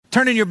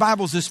Turn in your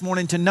Bibles this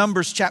morning to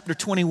Numbers chapter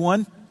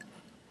 21.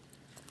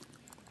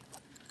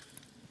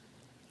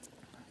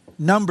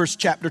 Numbers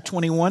chapter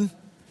 21.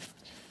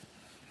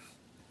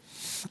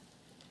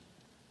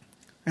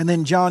 And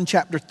then John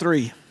chapter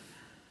 3.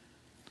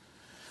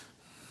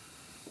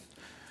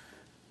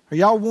 Are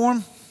y'all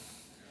warm?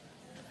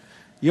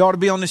 You ought to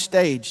be on the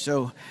stage.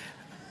 So,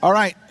 all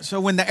right. So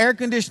when the air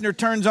conditioner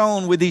turns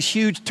on with these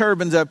huge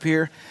turbines up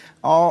here,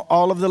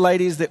 all of the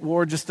ladies that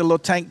wore just a little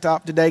tank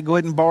top today, go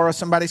ahead and borrow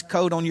somebody's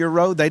coat on your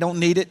road. They don't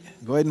need it.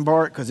 Go ahead and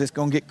borrow it because it's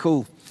going to get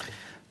cool.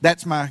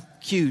 That's my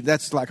cue.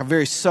 That's like a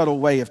very subtle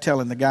way of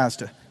telling the guys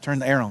to turn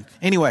the air on.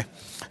 Anyway,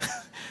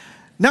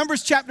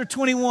 Numbers chapter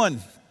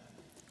 21,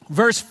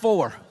 verse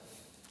 4.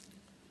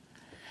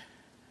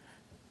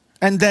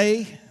 And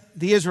they,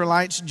 the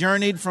Israelites,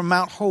 journeyed from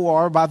Mount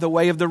Hor by the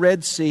way of the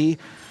Red Sea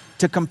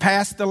to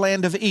compass the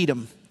land of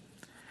Edom.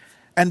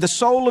 And the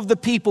soul of the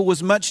people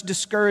was much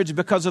discouraged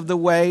because of the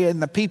way, and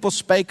the people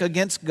spake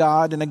against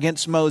God and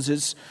against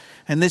Moses.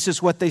 And this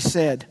is what they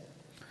said.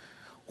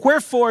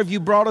 Wherefore have you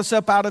brought us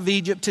up out of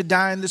Egypt to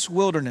die in this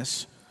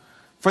wilderness?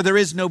 For there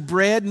is no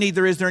bread,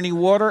 neither is there any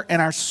water,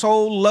 and our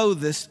soul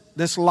loatheth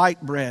this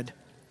light bread.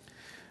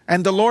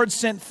 And the Lord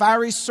sent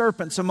fiery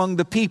serpents among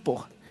the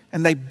people,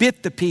 and they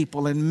bit the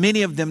people, and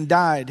many of them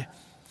died.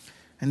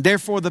 And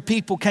therefore the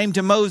people came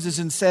to Moses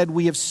and said,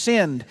 we have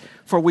sinned,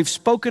 for we've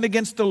spoken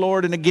against the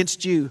Lord and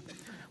against you.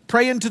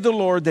 Pray unto the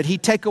Lord that he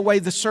take away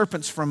the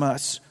serpents from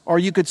us, or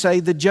you could say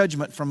the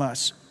judgment from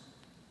us.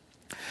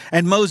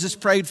 And Moses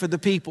prayed for the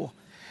people.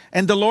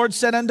 And the Lord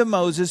said unto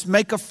Moses,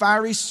 make a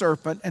fiery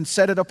serpent and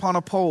set it upon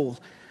a pole.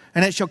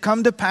 And it shall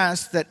come to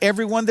pass that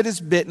everyone that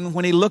is bitten,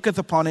 when he looketh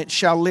upon it,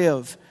 shall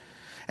live.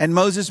 And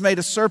Moses made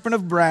a serpent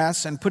of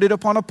brass and put it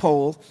upon a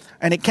pole.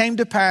 And it came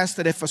to pass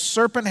that if a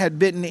serpent had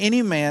bitten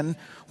any man,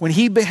 when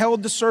he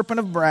beheld the serpent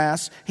of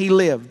brass, he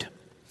lived.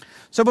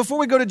 So before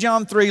we go to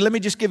John 3, let me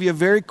just give you a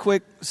very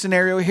quick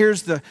scenario.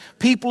 Here's the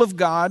people of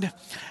God.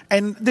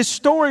 And this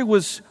story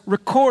was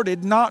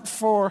recorded not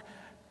for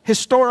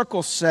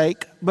historical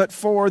sake, but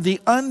for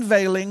the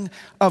unveiling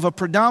of a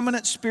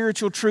predominant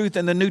spiritual truth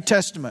in the New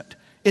Testament.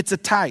 It's a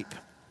type.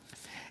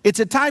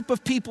 It's a type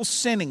of people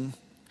sinning.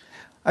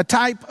 A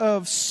type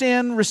of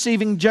sin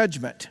receiving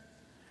judgment.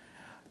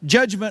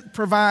 Judgment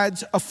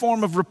provides a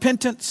form of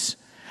repentance,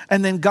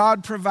 and then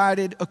God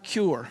provided a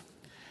cure.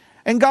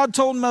 And God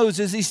told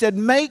Moses, he said,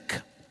 make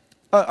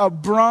a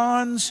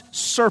bronze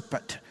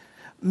serpent.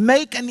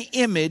 Make an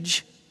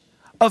image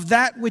of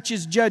that which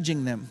is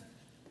judging them.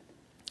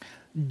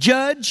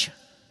 Judge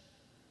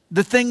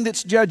the thing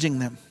that's judging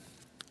them.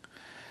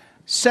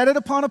 Set it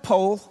upon a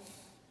pole,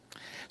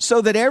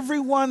 so that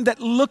everyone that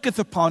looketh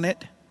upon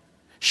it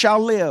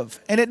shall live.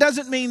 And it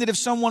doesn't mean that if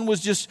someone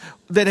was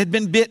that had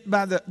been bit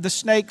by the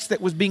snakes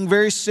that was being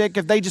very sick,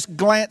 if they just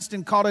glanced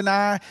and caught an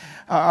eye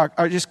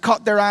or just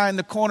caught their eye in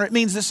the corner, it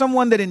means that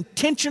someone that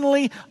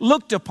intentionally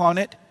looked upon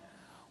it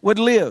would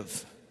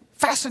live.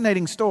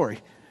 Fascinating story.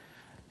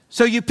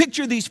 So you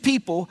picture these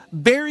people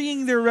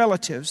burying their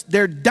relatives.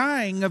 They're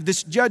dying of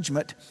this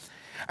judgment.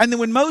 And then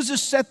when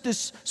Moses set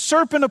this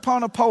serpent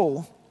upon a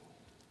pole,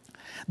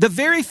 the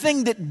very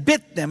thing that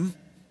bit them,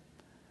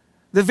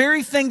 the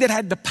very thing that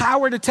had the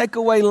power to take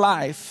away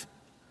life,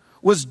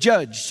 was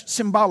judged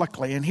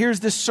symbolically. And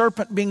here's this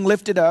serpent being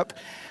lifted up.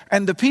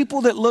 And the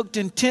people that looked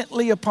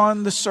intently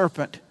upon the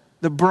serpent,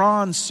 the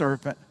bronze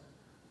serpent,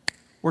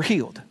 were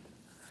healed.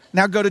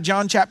 Now go to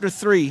John chapter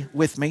 3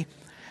 with me,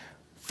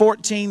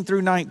 14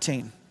 through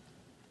 19.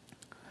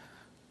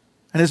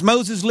 And as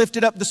Moses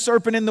lifted up the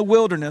serpent in the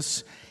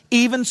wilderness,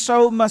 even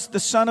so must the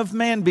Son of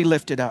Man be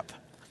lifted up,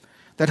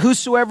 that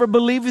whosoever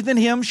believeth in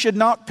him should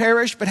not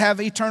perish but have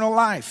eternal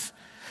life.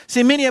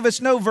 See, many of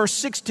us know verse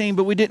 16,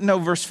 but we didn't know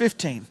verse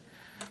 15.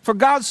 For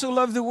God so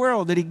loved the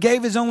world that he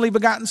gave his only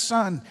begotten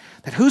Son,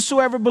 that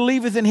whosoever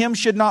believeth in him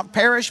should not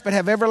perish but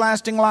have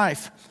everlasting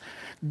life.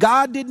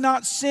 God did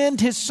not send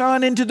his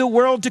Son into the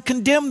world to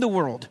condemn the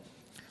world,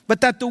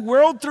 but that the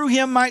world through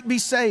him might be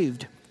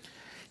saved.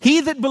 He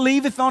that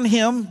believeth on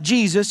him,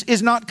 Jesus,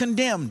 is not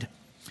condemned.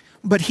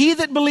 But he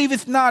that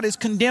believeth not is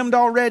condemned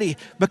already,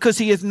 because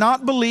he hath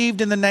not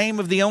believed in the name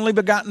of the only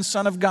begotten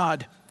Son of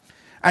God.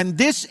 And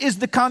this is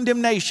the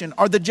condemnation,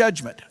 or the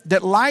judgment,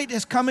 that light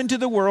has come into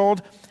the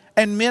world,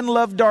 and men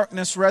love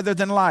darkness rather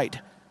than light,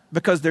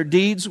 because their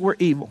deeds were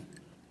evil.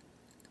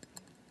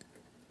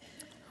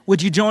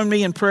 Would you join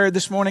me in prayer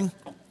this morning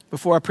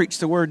before I preach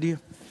the word to you?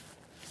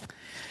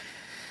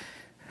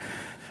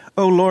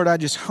 Oh Lord, I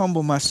just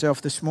humble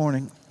myself this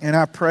morning, and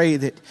I pray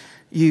that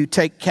you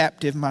take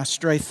captive my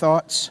stray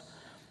thoughts,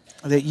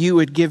 that you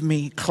would give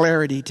me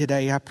clarity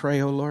today. I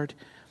pray, oh Lord.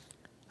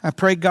 I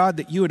pray, God,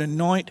 that you would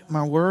anoint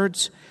my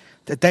words,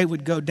 that they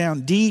would go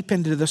down deep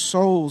into the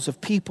souls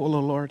of people, oh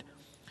Lord.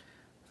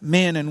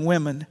 Men and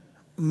women,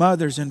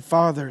 mothers and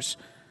fathers,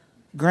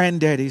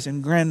 granddaddies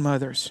and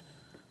grandmothers,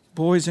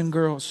 boys and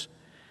girls.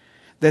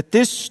 That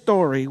this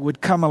story would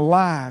come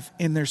alive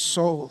in their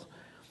soul.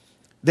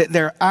 That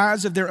their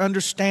eyes of their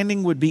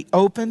understanding would be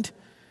opened,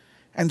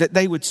 and that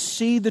they would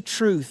see the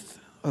truth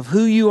of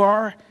who you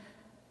are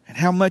and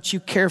how much you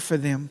care for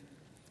them.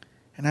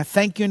 And I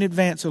thank you in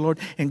advance, O Lord.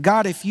 And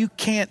God, if you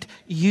can't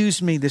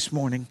use me this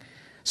morning,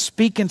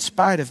 speak in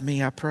spite of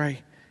me, I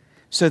pray,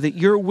 so that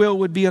your will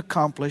would be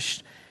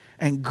accomplished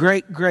and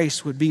great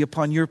grace would be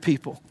upon your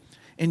people.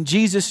 In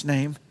Jesus'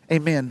 name,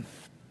 amen.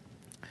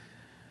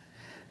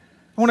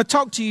 I want to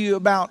talk to you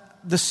about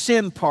the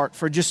sin part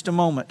for just a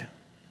moment.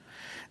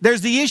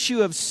 There's the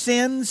issue of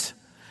sins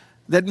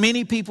that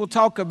many people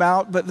talk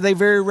about, but they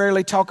very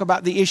rarely talk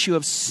about the issue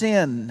of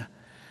sin.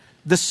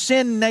 The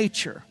sin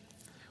nature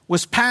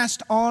was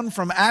passed on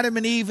from Adam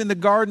and Eve in the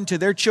garden to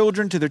their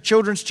children, to their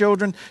children's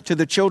children, to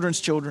their children's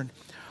children.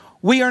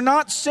 We are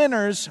not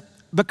sinners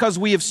because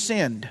we have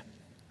sinned.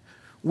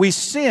 We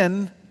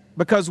sin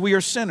because we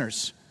are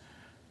sinners.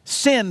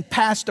 Sin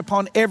passed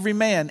upon every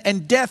man,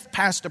 and death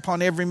passed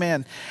upon every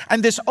man.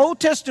 And this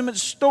Old Testament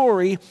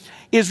story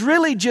is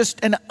really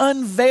just an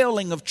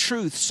unveiling of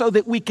truth so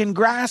that we can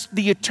grasp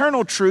the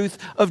eternal truth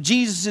of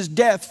Jesus'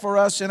 death for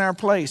us in our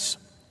place.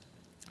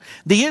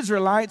 The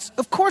Israelites,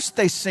 of course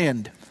they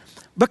sinned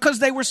because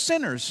they were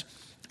sinners.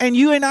 And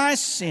you and I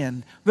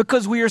sin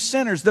because we are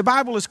sinners. The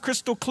Bible is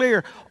crystal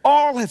clear.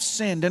 All have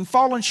sinned and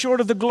fallen short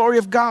of the glory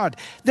of God.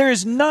 There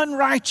is none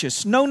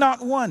righteous, no,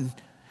 not one.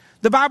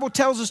 The Bible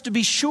tells us to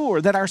be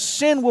sure that our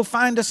sin will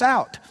find us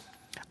out.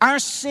 Our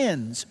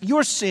sins,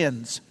 your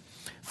sins,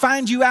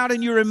 find you out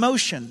in your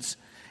emotions,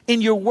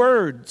 in your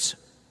words,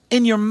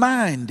 in your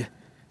mind,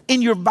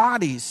 in your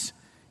bodies,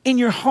 in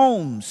your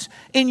homes,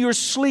 in your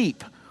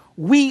sleep.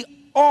 We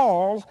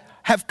all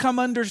have come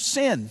under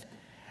sin,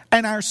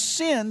 and our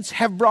sins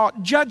have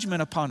brought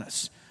judgment upon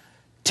us,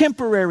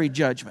 temporary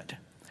judgment.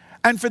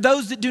 And for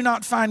those that do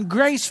not find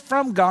grace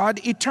from God,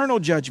 eternal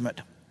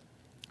judgment.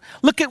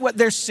 Look at what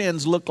their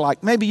sins look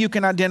like. Maybe you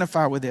can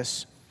identify with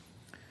this.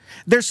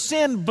 Their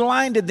sin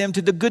blinded them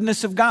to the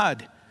goodness of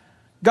God.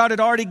 God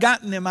had already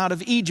gotten them out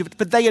of Egypt,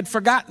 but they had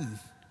forgotten.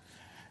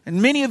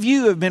 And many of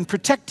you have been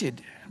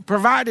protected,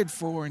 provided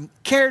for, and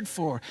cared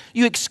for.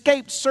 You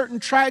escaped certain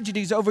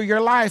tragedies over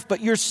your life,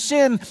 but your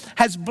sin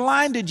has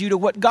blinded you to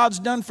what God's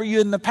done for you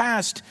in the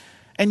past,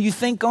 and you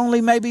think only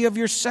maybe of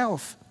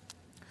yourself.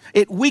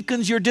 It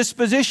weakens your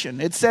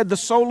disposition. It said the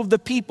soul of the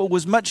people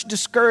was much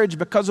discouraged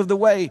because of the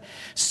way.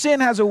 Sin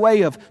has a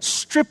way of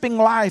stripping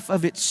life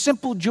of its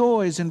simple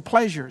joys and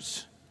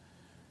pleasures.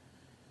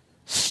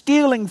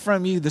 Stealing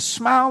from you the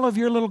smile of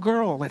your little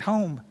girl at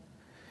home.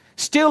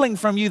 Stealing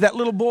from you that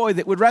little boy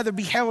that would rather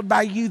be held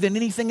by you than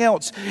anything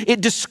else.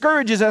 It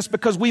discourages us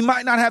because we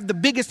might not have the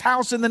biggest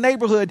house in the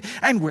neighborhood,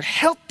 and we're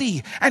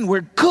healthy and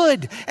we're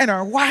good and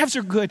our wives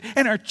are good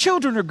and our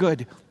children are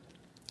good.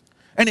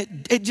 And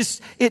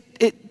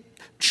it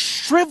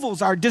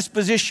shrivels our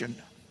disposition.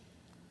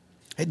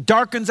 It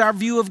darkens our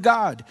view of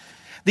God.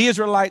 The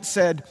Israelites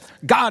said,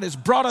 God has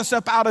brought us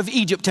up out of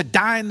Egypt to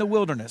die in the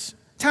wilderness.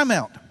 Time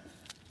out.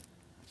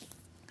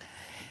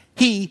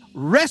 He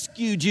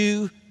rescued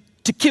you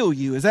to kill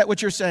you. Is that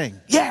what you're saying?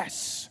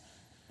 Yes.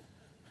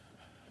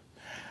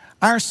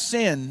 Our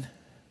sin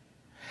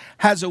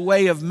has a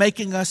way of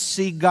making us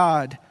see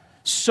God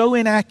so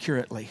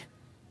inaccurately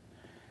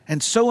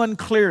and so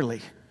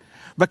unclearly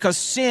because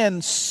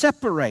sin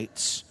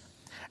separates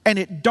and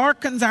it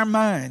darkens our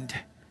mind.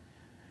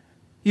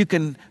 You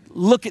can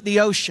look at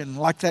the ocean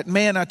like that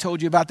man I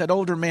told you about, that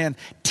older man,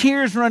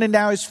 tears running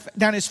down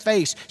his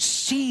face,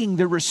 seeing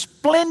the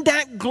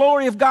resplendent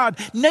glory of God.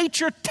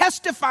 Nature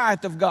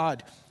testifieth of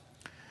God.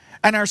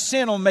 And our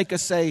sin will make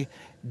us say,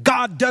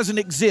 God doesn't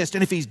exist.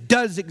 And if he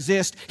does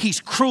exist, he's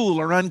cruel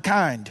or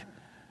unkind.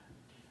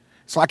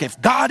 It's like, if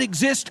God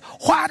exists,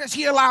 why does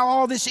he allow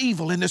all this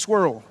evil in this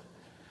world?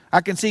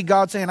 I can see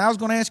God saying, I was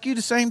going to ask you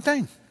the same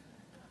thing.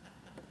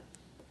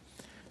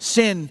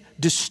 Sin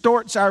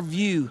distorts our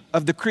view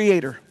of the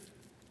Creator.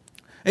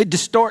 It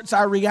distorts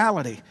our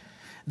reality.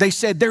 They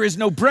said, there is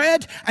no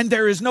bread and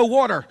there is no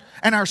water,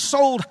 and our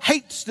soul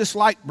hates this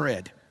light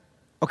bread.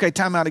 Okay,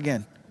 time out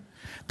again.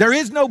 There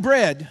is no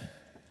bread,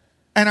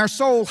 and our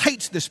soul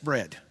hates this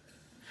bread.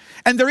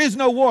 And there is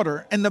no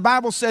water. And the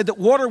Bible said that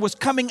water was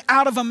coming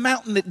out of a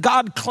mountain that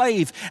God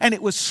clave, and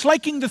it was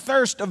slaking the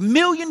thirst of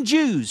million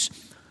Jews,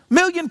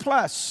 million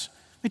plus.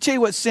 Let me tell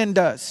you what sin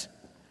does.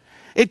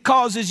 It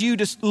causes you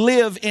to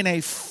live in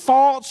a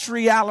false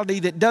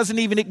reality that doesn't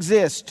even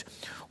exist.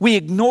 We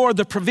ignore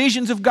the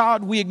provisions of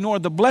God. We ignore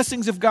the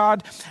blessings of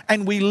God.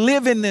 And we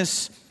live in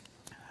this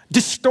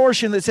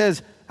distortion that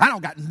says, I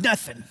don't got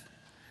nothing.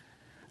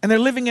 And they're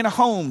living in a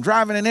home,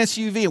 driving an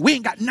SUV, and we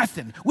ain't got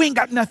nothing. We ain't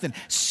got nothing.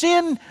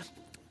 Sin,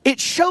 it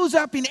shows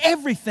up in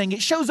everything.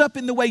 It shows up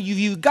in the way you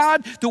view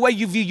God, the way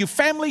you view your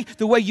family,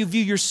 the way you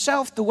view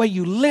yourself, the way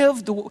you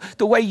live,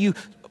 the way you...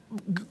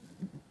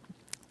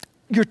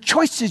 your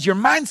choices, your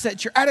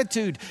mindset, your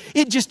attitude.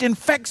 It just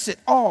infects it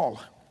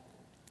all.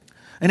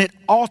 And it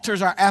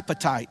alters our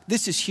appetite.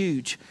 This is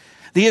huge.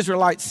 The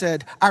Israelites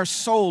said, our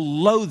soul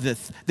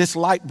loatheth this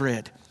light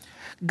bread.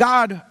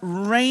 God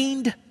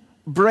rained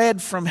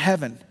bread from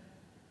heaven.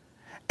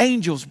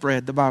 Angel's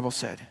bread, the Bible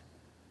said.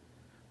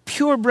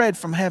 Pure bread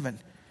from heaven.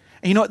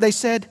 And you know what they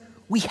said?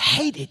 We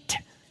hate it.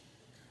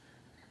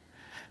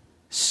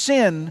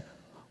 Sin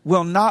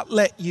will not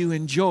let you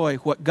enjoy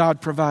what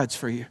God provides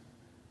for you.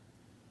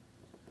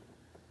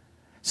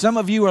 Some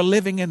of you are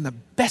living in the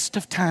best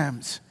of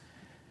times,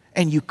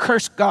 and you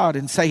curse God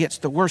and say it's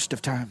the worst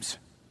of times.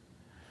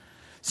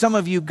 Some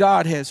of you,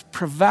 God has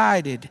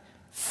provided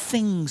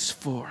things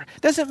for.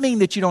 Doesn't mean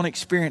that you don't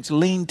experience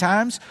lean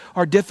times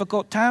or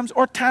difficult times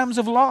or times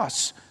of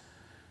loss.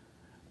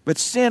 But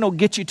sin will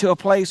get you to a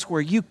place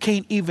where you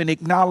can't even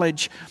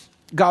acknowledge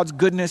God's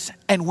goodness.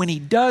 And when He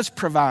does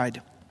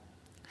provide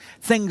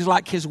things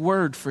like His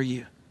word for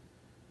you,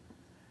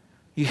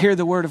 you hear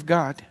the word of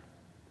God.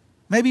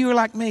 Maybe you were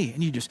like me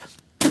and you just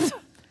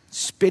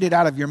spit it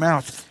out of your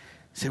mouth.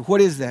 Say,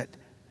 what is that?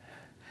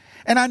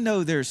 And I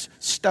know there's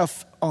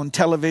stuff on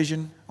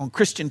television, on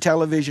Christian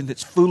television,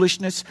 that's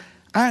foolishness.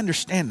 I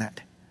understand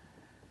that.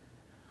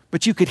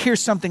 But you could hear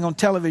something on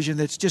television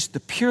that's just the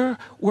pure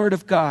word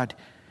of God,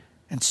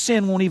 and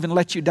sin won't even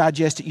let you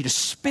digest it. You just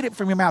spit it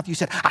from your mouth. You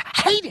said, I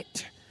hate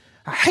it.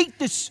 I hate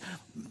this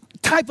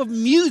type of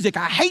music.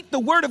 I hate the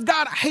word of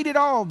God. I hate it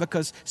all,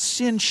 because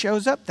sin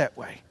shows up that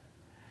way.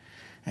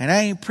 And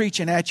I ain't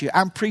preaching at you.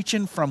 I'm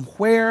preaching from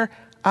where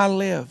I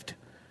lived.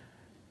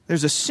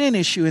 There's a sin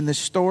issue in this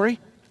story,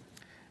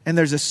 and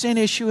there's a sin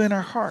issue in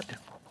our heart.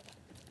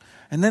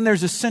 And then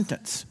there's a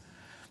sentence,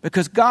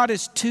 because God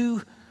is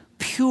too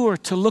pure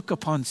to look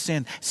upon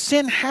sin.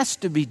 Sin has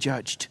to be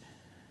judged.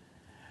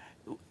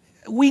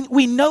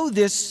 We know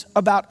this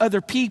about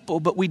other people,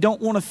 but we don't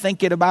want to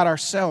think it about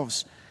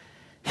ourselves.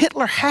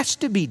 Hitler has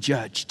to be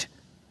judged.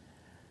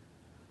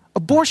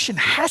 Abortion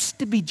has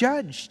to be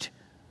judged.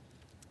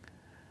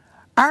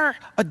 Our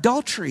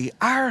adultery,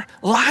 our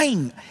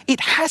lying, it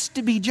has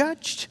to be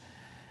judged.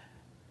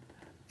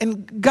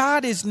 And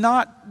God is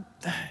not,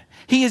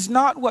 He is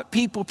not what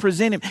people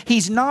present Him.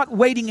 He's not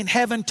waiting in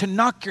heaven to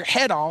knock your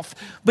head off,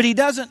 but He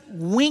doesn't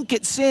wink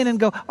at sin and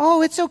go,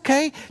 oh, it's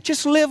okay.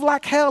 Just live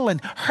like hell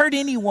and hurt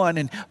anyone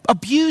and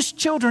abuse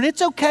children.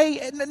 It's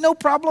okay. No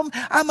problem.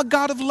 I'm a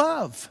God of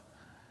love.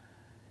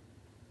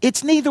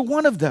 It's neither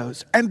one of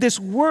those. And this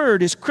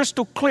word is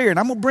crystal clear. And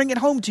I'm going to bring it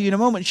home to you in a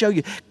moment and show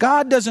you.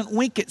 God doesn't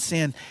wink at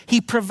sin.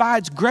 He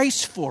provides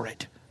grace for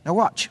it. Now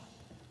watch.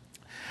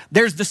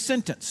 There's the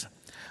sentence.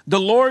 The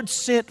Lord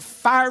sent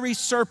fiery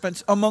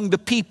serpents among the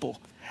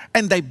people,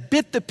 and they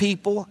bit the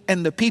people,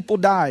 and the people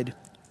died.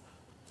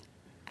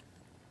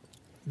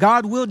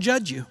 God will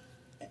judge you.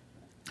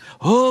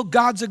 Oh,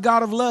 God's a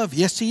God of love.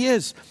 Yes, He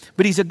is.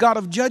 But He's a God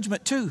of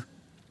judgment too.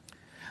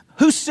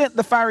 Who sent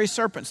the fiery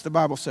serpents, the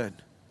Bible said?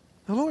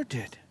 The Lord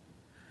did.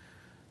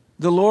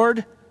 The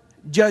Lord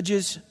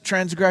judges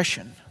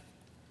transgression.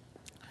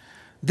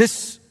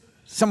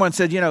 Someone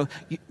said,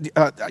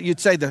 you'd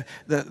say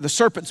the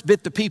serpents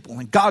bit the people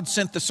and God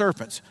sent the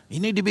serpents. You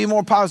need to be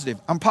more positive.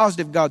 I'm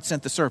positive God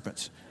sent the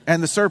serpents,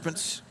 and the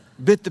serpents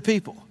bit the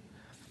people.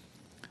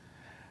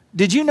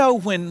 Did you know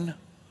when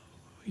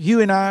you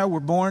and I were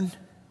born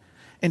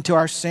into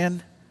our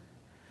sin,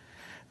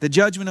 the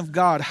judgment of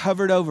God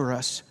hovered over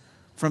us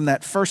from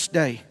that first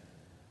day?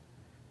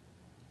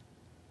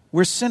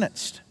 We're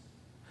sentenced.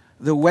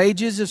 The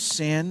wages of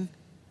sin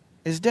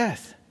is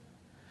death.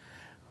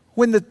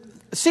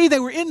 They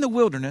were in the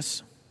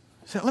wilderness.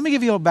 So let me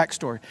give you a little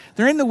backstory.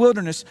 They're in the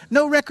wilderness,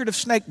 no record of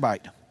snake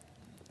bite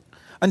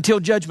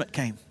until judgment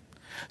came.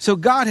 So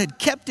God had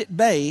kept at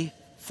bay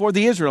for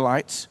the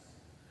Israelites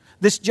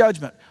this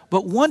judgment.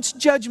 But once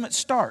judgment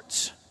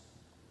starts,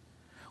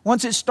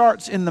 once it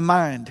starts in the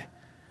mind,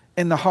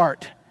 in the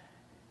heart,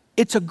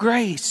 it's a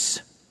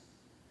grace.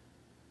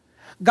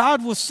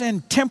 God will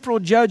send temporal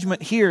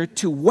judgment here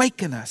to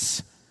waken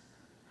us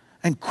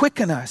and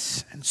quicken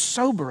us and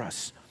sober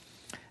us.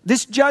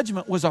 This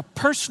judgment was a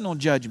personal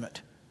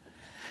judgment.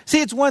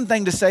 See, it's one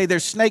thing to say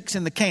there's snakes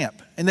in the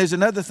camp, and there's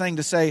another thing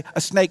to say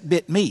a snake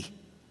bit me.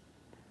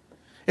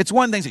 It's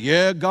one thing to say,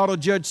 yeah, God will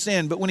judge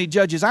sin, but when He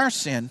judges our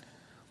sin,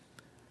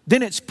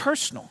 then it's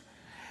personal.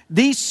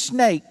 These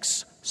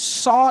snakes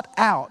sought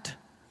out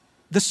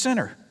the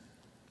sinner.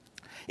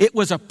 It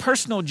was a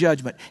personal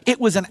judgment.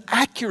 It was an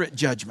accurate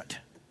judgment.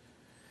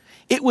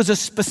 It was a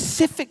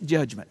specific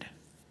judgment.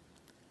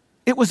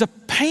 It was a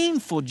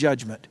painful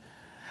judgment.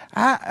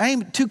 I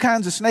ain't two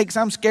kinds of snakes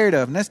I'm scared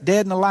of, and that's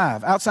dead and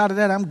alive. Outside of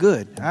that, I'm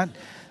good. I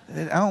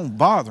don't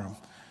bother them.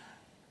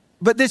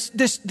 But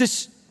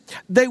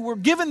they were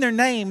given their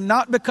name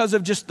not because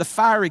of just the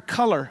fiery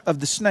color of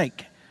the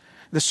snake,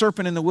 the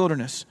serpent in the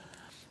wilderness.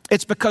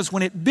 It's because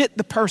when it bit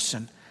the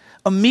person,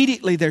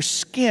 immediately their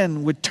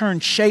skin would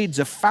turn shades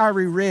of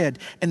fiery red,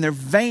 and their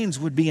veins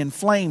would be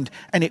inflamed,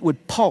 and it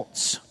would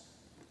pulse.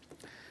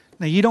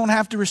 Now, you don't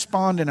have to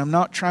respond, and I'm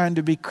not trying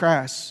to be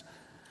crass.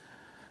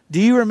 Do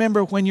you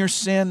remember when your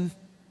sin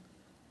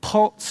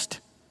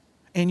pulsed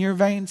in your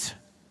veins?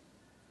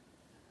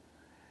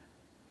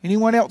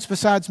 Anyone else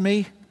besides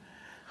me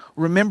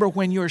remember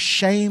when your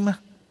shame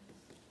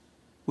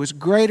was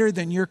greater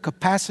than your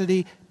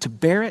capacity to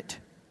bear it?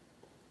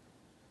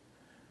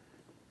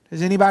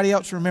 Does anybody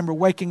else remember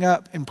waking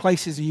up in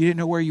places you didn't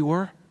know where you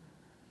were?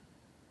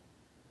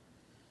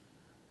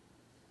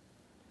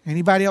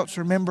 Anybody else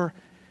remember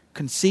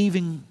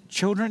conceiving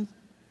children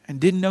and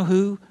didn't know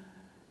who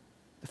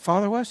The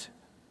Father was.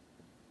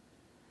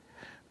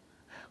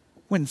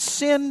 When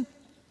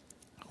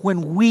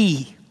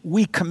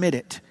we commit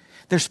it,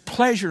 there's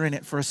pleasure in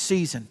it for a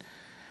season.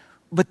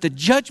 But the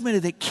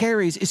judgment that it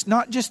carries is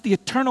not just the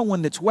eternal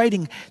one that's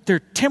waiting. They're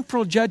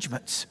temporal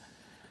judgments,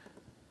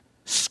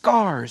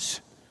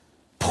 scars,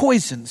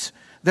 poisons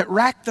that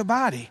rack the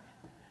body.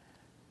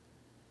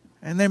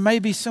 And there may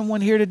be someone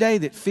here today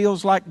that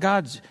feels like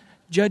God's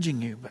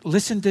judging you. But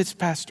listen to this,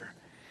 Pastor.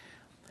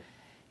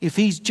 If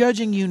He's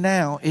judging you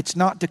now, it's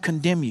not to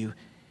condemn you.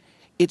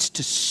 It's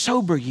to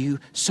sober you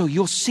so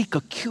you'll seek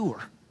a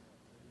cure.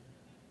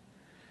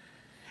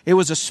 It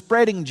was a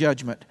spreading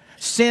judgment.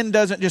 Sin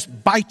doesn't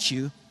just bite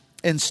you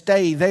and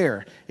stay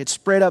there. It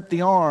spread up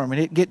the arm and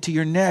it'd get to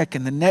your neck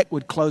and the neck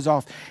would close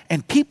off.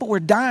 And people were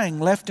dying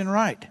left and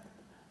right.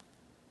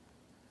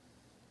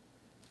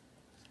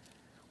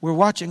 We're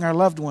watching our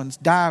loved ones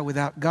die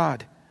without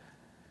God.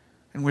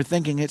 And we're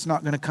thinking it's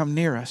not going to come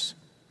near us.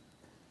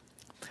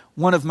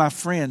 One of my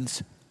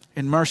friends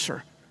in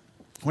Mercer,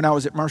 when I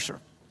was at Mercer,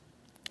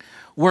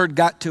 word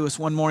got to us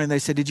one morning. They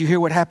said, "Did you hear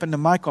what happened to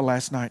Michael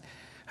last night?"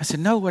 I said,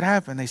 "No, what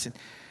happened?" They said,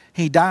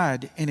 "He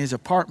died in his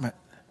apartment."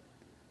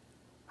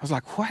 I was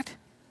like, "What?"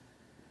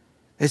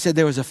 They said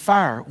there was a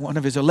fire. One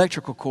of his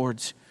electrical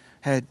cords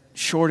had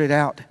shorted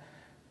out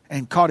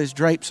and caught his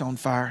drapes on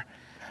fire.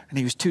 And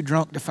he was too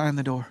drunk to find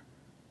the door.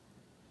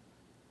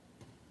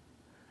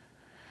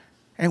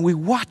 And we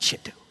watch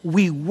it.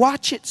 We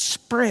watch it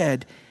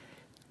spread.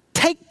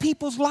 Take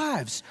people's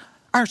lives.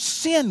 Our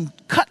sin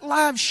cut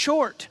lives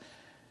short.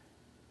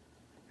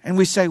 And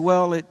we say,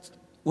 well, it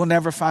will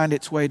never find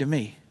its way to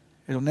me.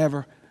 It'll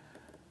never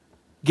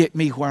get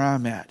me where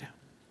I'm at.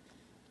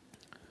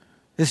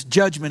 This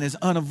judgment is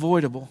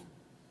unavoidable.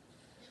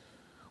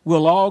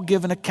 We'll all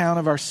give an account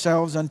of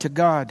ourselves unto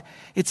God.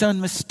 It's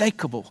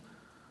unmistakable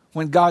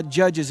when God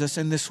judges us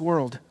in this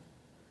world.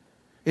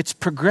 It's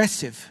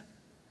progressive.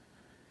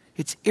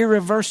 It's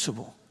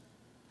irreversible.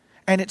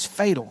 And it's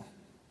fatal.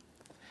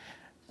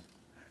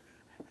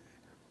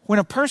 When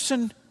a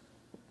person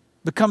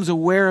becomes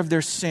aware of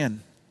their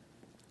sin,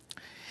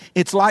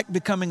 it's like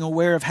becoming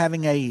aware of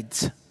having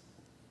AIDS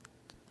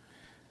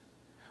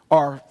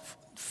or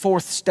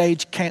fourth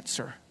stage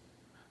cancer.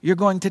 You're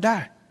going to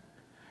die.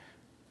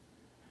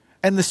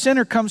 And the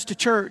sinner comes to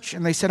church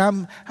and they said,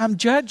 I'm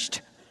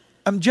judged.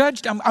 I'm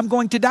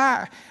going to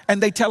die.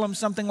 And they tell him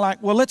something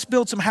like, well, let's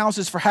build some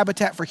houses for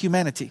Habitat for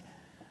Humanity.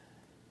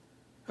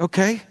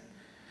 Okay?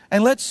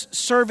 And let's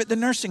serve at the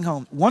nursing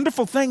home.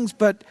 Wonderful things,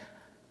 but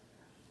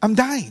I'm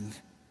dying.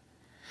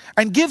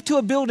 And give to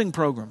a building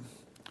program.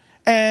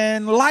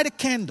 And light a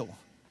candle.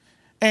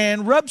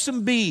 And rub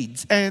some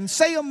beads. And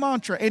say a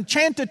mantra. And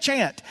chant a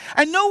chant.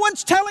 And no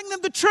one's telling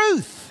them the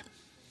truth.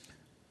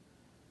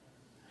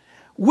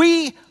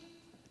 We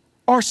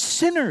are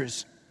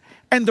sinners.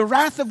 And the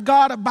wrath of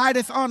God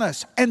abideth on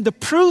us. And the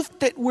proof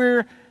that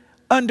we're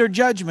under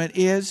judgment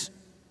is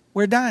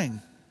we're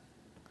dying.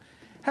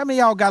 How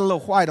many of y'all got a little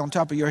white on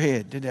top of your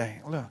head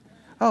today?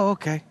 Oh,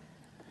 okay.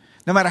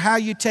 No matter how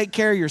you take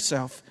care of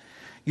yourself,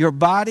 your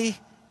body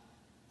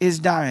is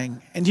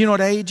dying. And do you know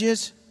what age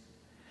is?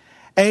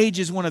 Age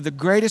is one of the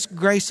greatest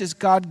graces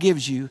God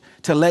gives you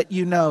to let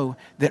you know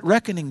that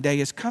reckoning day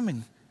is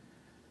coming.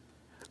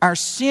 Our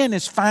sin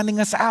is finding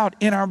us out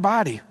in our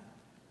body.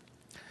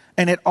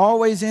 And it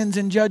always ends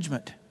in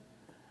judgment.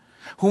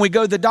 When we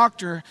go to the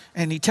doctor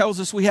and he tells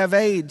us we have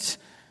AIDS,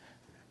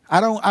 I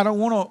don't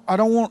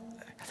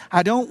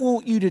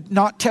want you to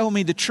not tell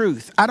me the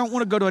truth. I don't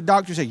want to go to a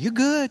doctor and say, "You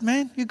good,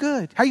 man? You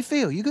good? How you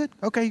feel? You good?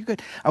 Okay, you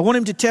good." I want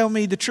him to tell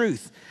me the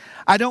truth.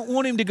 I don't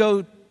want him to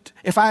go,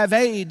 if I have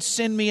AIDS,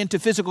 send me into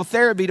physical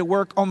therapy to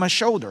work on my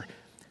shoulder.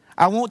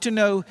 I want to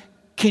know,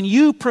 can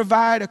you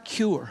provide a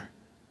cure?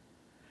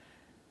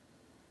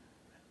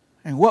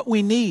 And what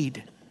we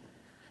need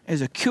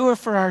is a cure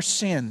for our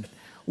sin.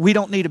 We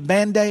don't need a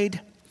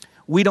Band-Aid.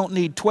 We don't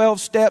need 12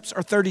 steps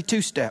or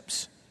 32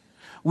 steps.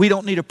 We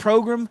don't need a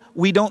program.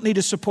 We don't need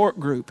a support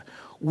group.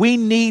 We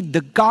need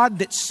the God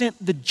that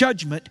sent the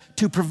judgment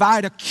to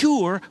provide a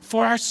cure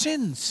for our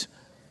sins.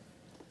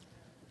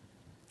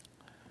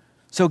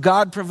 So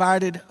God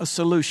provided a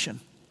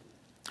solution.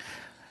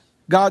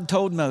 God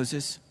told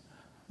Moses,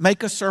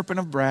 make a serpent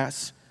of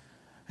brass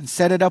and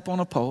set it up on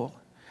a pole.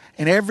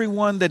 And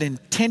everyone that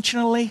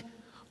intentionally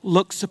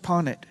looks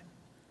upon it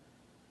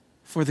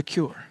for the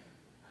cure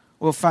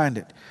will find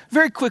it.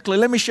 Very quickly,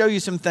 let me show you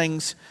some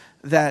things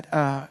that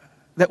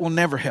will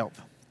never help.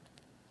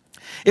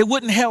 It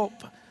wouldn't help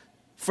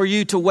for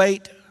you to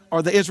wait,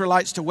 or the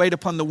Israelites to wait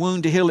upon the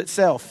wound to heal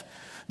itself.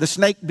 The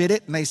snake bit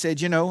it and they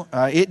said,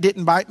 it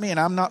didn't bite me and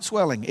I'm not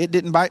swelling. It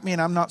didn't bite me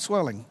and I'm not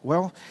swelling.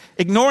 Well,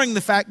 ignoring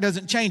the fact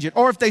doesn't change it.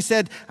 Or if they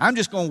said, I'm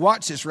just going to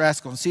watch this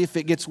rascal and see if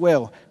it gets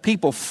well.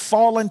 People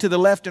fall into the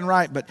left and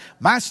right, but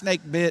my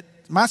snake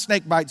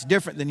bite's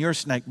different than your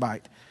snake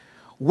bite.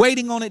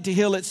 Waiting on it to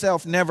heal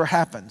itself never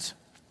happens.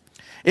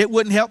 It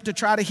wouldn't help to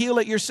try to heal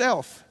it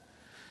yourself.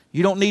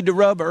 You don't need to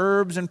rub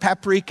herbs and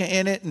paprika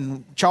in it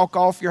and chalk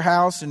off your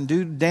house and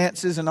do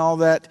dances and all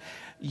that.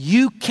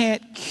 You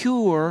can't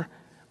cure,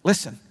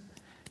 listen,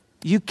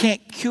 You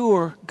can't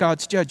cure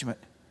God's judgment.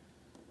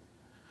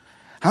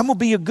 I'm going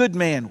to be a good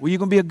man. Well, you're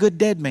going to be a good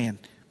dead man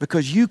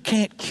because you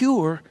can't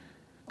cure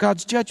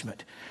God's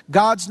judgment.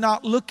 God's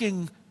not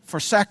looking for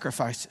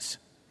sacrifices.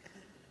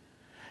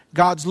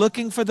 God's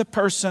looking for the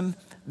person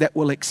that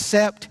will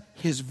accept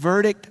His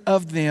verdict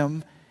of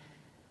them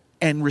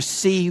and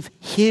receive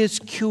His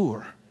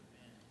cure.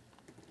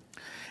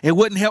 It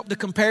wouldn't help to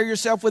compare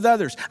yourself with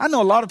others. I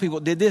know a lot of people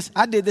did this.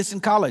 I did this in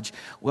college.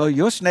 Well,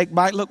 your snake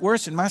bite looked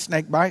worse than my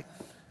snake bite.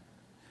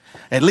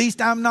 At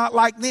least I'm not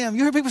like them.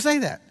 You hear people say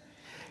that.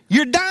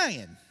 You're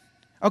dying.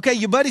 Okay,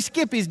 your buddy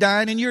Skippy's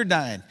dying and you're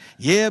dying.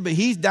 Yeah, but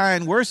he's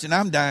dying worse than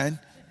I'm dying.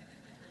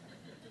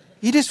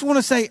 You just want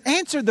to say,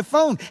 answer the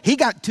phone. He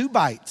got 2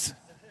 bites.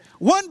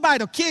 1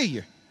 bite will kill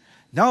you.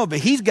 No, but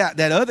he's got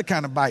that other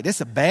kind of bite.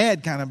 That's a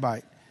bad kind of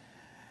bite.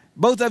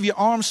 Both of your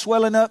arms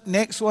swelling up,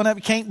 neck swelling up,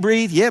 you can't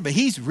breathe. Yeah, but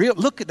he's real.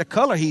 Look at the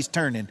color he's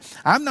turning.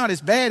 I'm not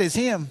as bad as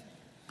him.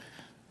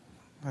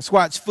 That's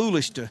why it's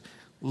foolish to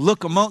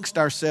look amongst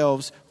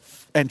ourselves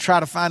and try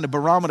to find a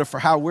barometer for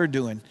how we're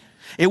doing.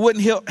 It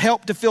wouldn't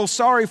help to feel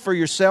sorry for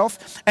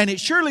yourself, and it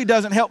surely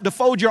doesn't help to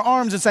fold your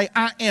arms and say,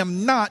 I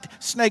am not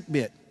snake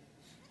bit.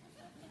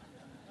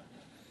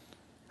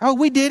 Oh,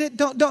 we did it.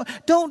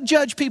 Don't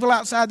judge people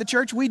outside the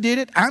church. We did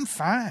it. I'm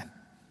fine.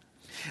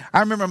 I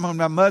remember when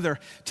my mother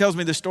tells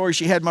me the story.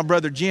 She had my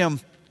brother Jim,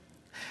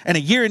 and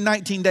 1 year and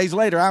 19 days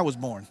later, I was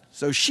born.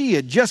 So she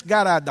had just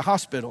got out of the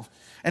hospital.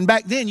 And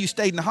back then, you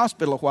stayed in the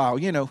hospital a while,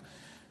 you know.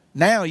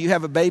 Now you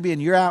have a baby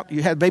and you're out.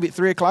 You had a baby at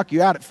 3 o'clock.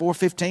 You're out at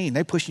 4:15.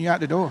 They're pushing you out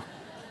the door.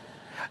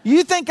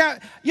 You think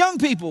young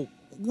people,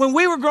 when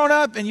we were growing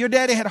up and your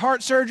daddy had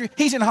heart surgery,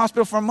 he's in the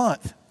hospital for a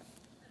month.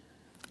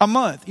 A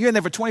month. You're in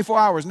there for 24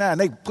 hours now, and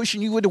they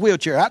pushing you with the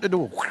wheelchair out the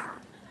door.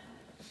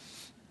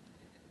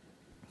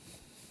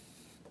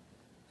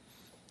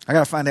 I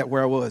got to find out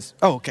where I was.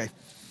 Oh, okay.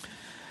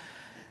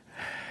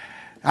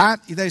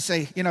 They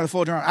say, you know, the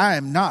full term,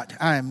 I'm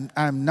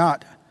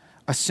not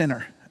a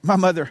sinner. My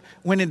mother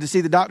went in to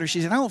see the doctor.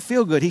 She said, I don't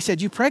feel good. He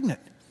said, you pregnant?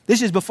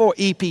 This is before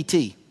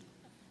EPT,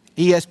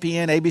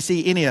 ESPN,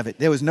 ABC, any of it.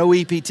 There was no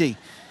EPT.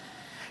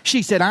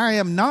 She said, I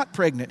am not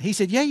pregnant. He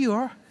said, yeah, you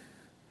are.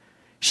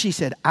 She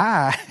said,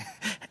 I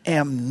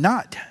am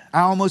not. I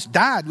almost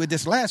died with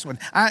this last one.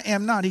 I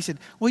am not. He said,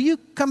 well, you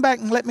come back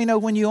and let me know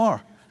when you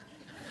are.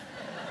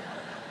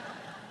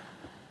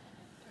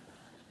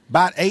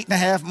 About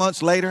 8.5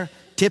 months later,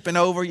 tipping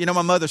over. You know,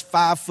 my mother's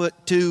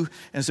 5'2",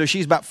 and so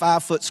she's about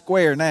 5 foot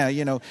square now.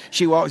 You know,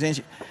 she walks in.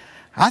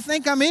 I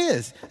think I'm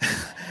his.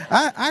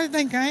 I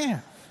think I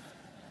am.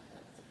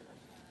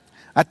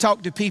 I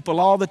talk to people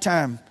all the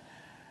time.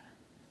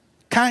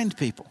 Kind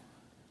people.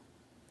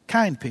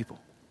 Kind people.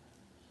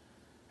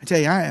 I tell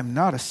you, I am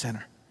not a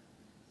sinner.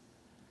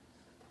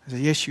 I say,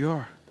 yes, you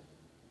are.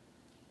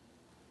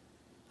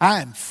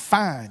 I am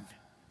fine.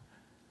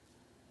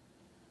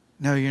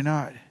 No, you're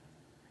not.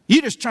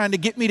 You're just trying to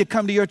get me to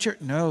come to your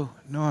church. No,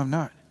 I'm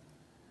not.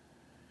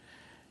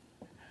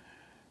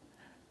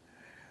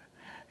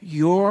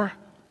 Your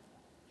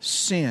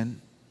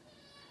sin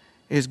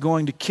is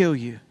going to kill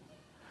you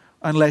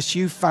unless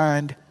you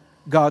find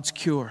God's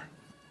cure.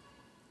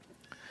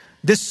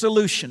 This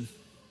solution,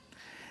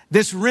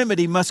 this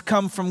remedy must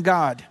come from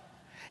God.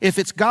 If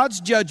it's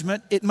God's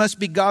judgment, it must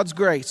be God's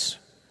grace.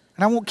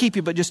 And I won't keep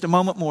you but just a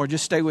moment more.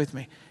 Just stay with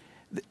me.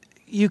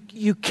 You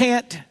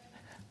can't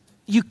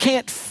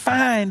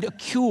find a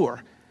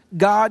cure.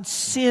 God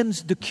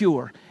sends the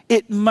cure.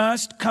 It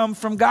must come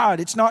from God.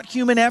 It's not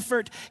human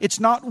effort. It's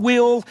not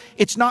will.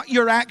 It's not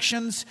your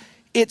actions.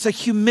 It's a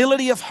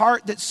humility of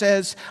heart that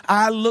says,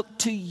 I look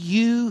to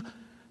you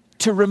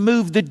to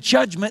remove the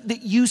judgment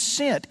that you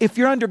sent. If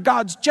you're under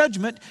God's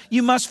judgment,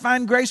 you must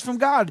find grace from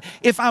God.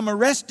 If I'm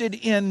arrested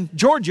in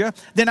Georgia,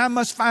 then I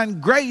must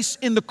find grace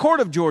in the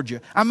court of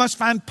Georgia. I must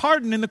find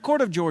pardon in the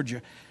court of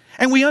Georgia.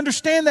 And we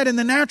understand that in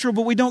the natural,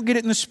 but we don't get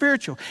it in the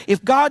spiritual.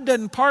 If God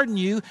doesn't pardon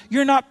you,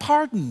 you're not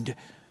pardoned.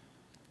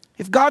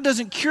 If God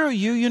doesn't cure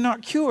you, you're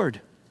not cured.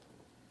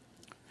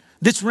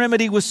 This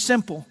remedy was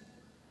simple,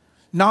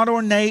 not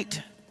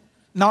ornate,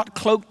 not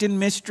cloaked in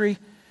mystery.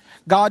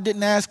 God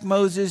didn't ask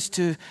Moses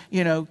to,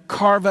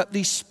 carve up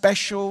these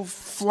special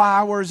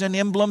flowers and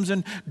emblems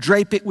and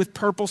drape it with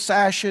purple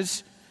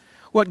sashes.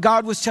 What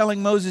God was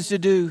telling Moses to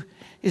do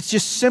is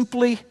just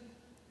simply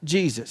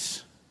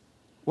Jesus.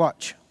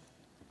 Watch.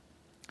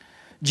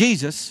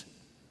 Jesus,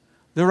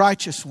 the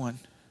righteous one,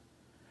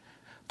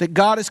 that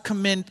God has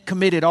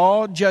committed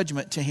all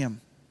judgment to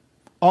him.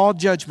 All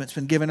judgment's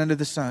been given unto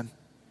the Son.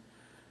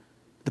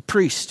 The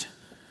priest,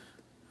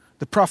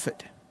 the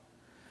prophet,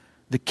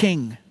 the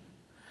king,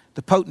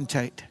 the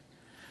potentate,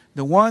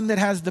 the one that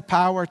has the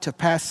power to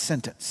pass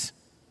sentence.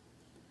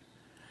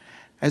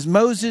 As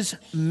Moses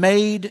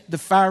made the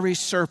fiery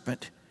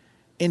serpent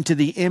into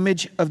the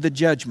image of the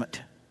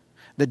judgment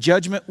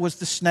was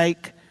the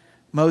snake,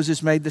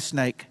 Moses made the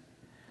snake.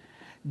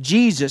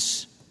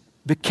 Jesus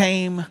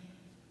became a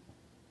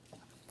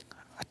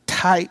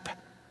type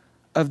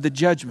of the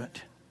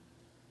judgment.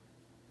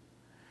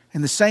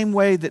 In the same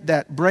way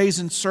that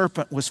brazen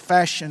serpent was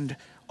fashioned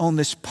on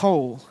this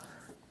pole,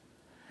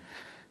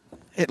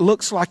 it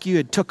looks like you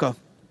had took a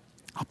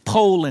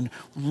pole and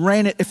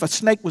ran it. If a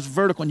snake was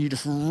vertical and you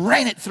just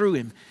ran it through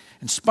him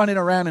and spun it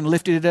around and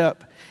lifted it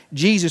up,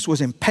 Jesus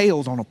was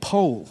impaled on a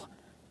pole.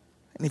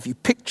 And if you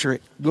picture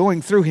it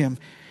going through him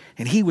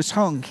and he was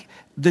hung,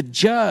 the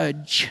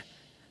judge,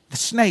 the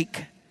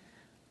snake,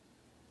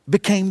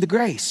 became the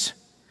grace.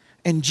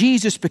 And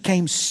Jesus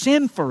became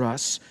sin for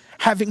us,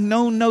 having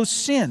known no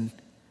sin.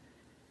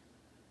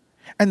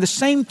 And the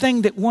same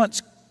thing that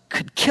once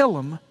could kill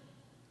him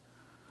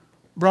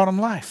brought him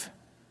life.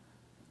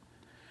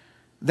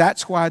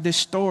 That's why this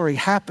story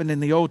happened in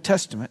the Old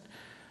Testament,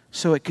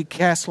 so it could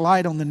cast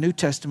light on the New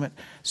Testament,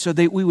 so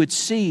that we would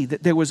see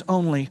that there was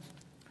only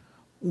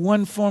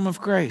one form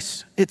of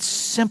grace. It's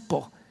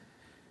simple.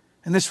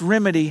 And this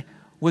remedy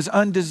was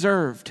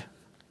undeserved.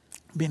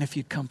 Ben, if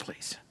you'd come,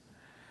 please.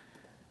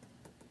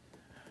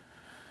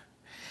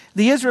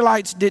 The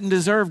Israelites didn't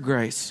deserve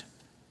grace.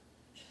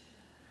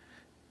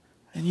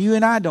 And you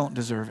and I don't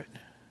deserve it.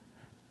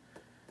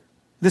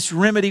 This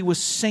remedy was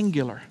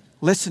singular.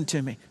 Listen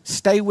to me.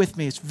 Stay with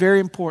me. It's very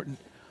important.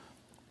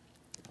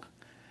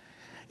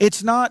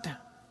 It's not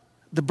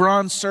the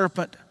bronze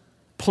serpent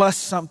plus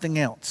something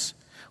else.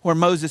 Where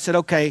Moses said,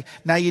 okay,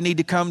 now you need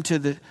to come to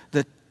the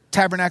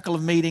tabernacle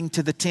of meeting,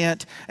 to the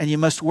tent, and you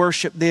must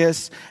worship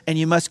this, and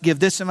you must give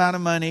this amount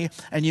of money,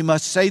 and you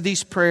must say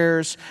these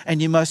prayers,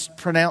 and you must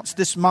pronounce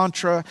this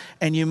mantra,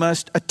 and you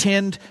must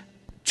attend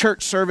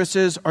church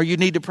services, or you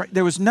need to pray.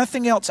 There was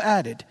nothing else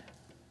added.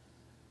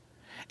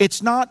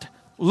 It's not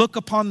look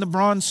upon the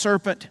bronze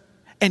serpent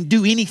and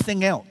do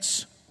anything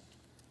else.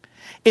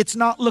 It's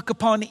not look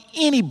upon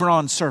any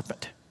bronze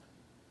serpent.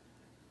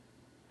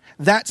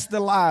 That's the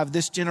lie of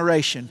this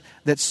generation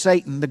that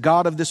Satan, the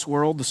god of this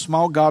world, the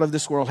small god of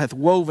this world, hath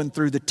woven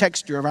through the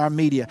texture of our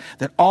media,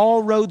 that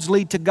all roads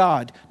lead to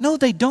God. No,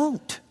 they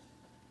don't.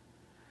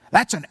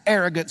 That's an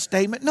arrogant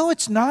statement. No,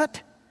 it's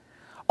not.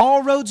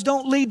 All roads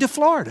don't lead to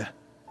Florida.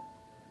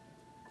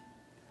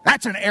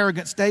 That's an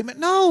arrogant statement.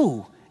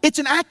 No, it's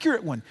an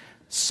accurate one.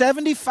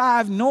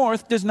 75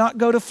 north does not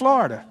go to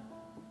Florida.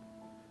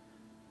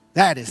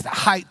 That is the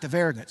height of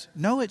arrogance.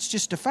 No, it's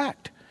just a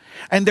fact.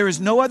 And there is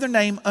no other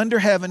name under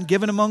heaven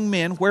given among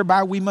men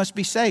whereby we must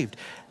be saved.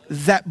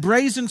 That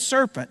brazen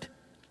serpent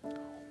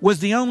was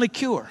the only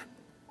cure.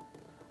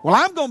 Well,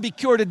 I'm going to be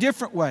cured a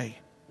different way.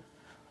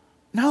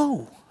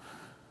 No.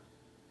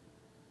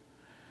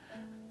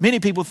 Many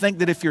people think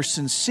that if you're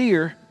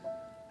sincere,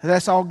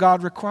 that's all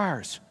God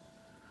requires.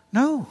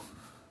 No.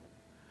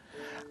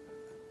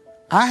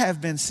 I have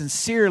been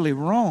sincerely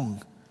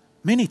wrong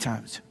many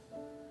times.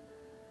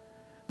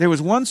 There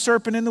was one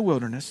serpent in the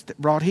wilderness that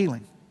brought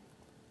healing.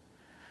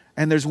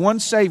 And there's one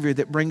Savior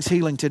that brings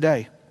healing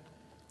today.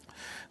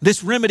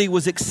 This remedy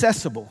was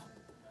accessible.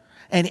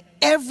 And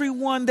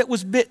everyone that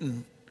was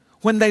bitten,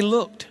 when they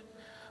looked,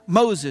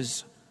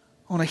 Moses,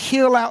 on a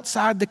hill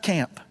outside the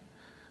camp,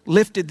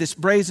 lifted this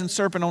brazen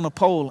serpent on a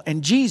pole.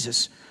 And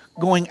Jesus,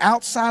 going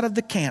outside of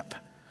the camp,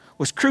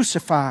 was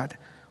crucified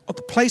at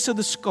the place of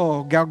the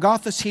skull,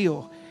 Golgotha's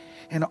hill.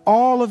 And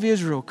all of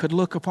Israel could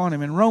look upon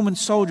him. And Roman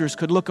soldiers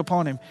could look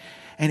upon him.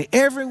 And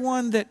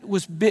everyone that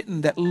was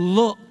bitten, that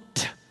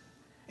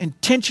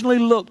intentionally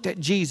looked at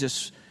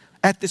Jesus,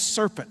 at this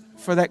serpent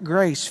for that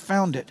grace,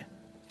 found it.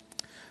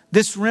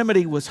 This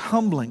remedy was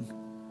humbling.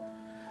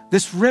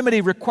 This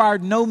remedy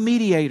required no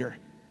mediator.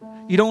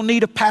 You don't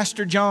need a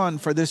Pastor John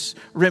for this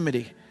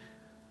remedy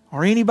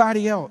or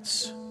anybody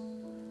else.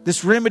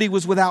 This remedy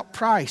was without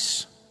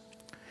price.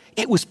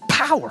 It was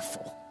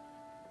powerful.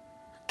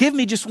 Give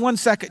me just 1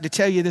 second to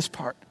tell you this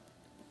part.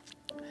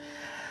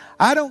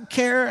 I don't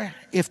care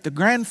if the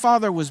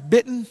grandfather was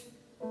bitten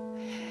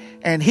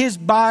and his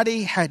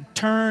body had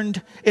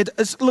turned, it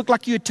looked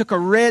like you took a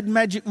red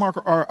magic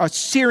marker or a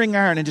searing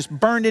iron and just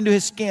burned into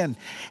his skin.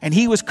 And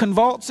he was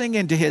convulsing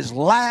into his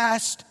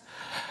last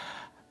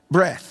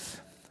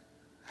breath.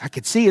 I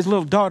could see his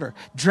little daughter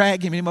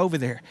dragging him over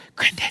there.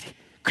 Granddaddy,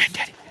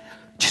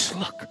 just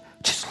look.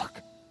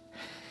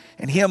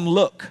 And him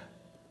look.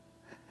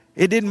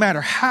 It didn't matter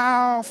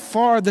how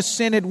far the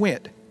sin had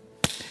went.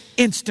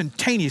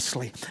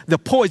 Instantaneously, the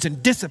poison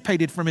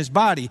dissipated from his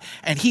body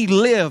and he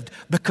lived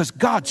because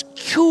God's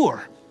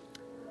cure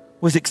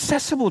was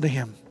accessible to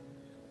him.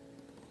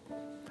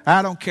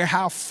 I don't care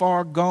how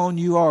far gone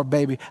you are,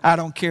 baby. I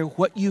don't care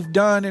what you've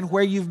done and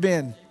where you've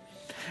been.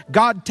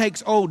 God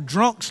takes old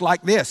drunks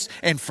like this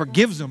and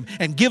forgives them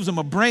and gives them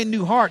a brand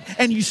new heart,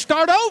 and you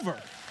start over.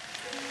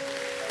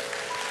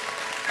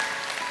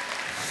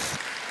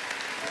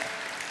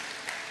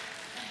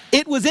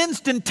 It was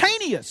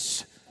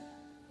instantaneous.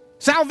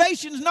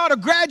 Salvation's not a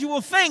gradual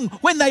thing.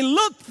 When they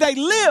looked, they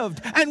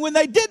lived. And when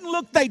they didn't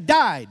look, they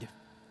died.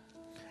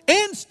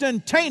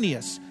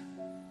 Instantaneous.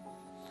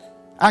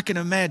 I can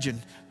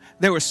imagine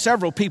there were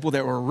several people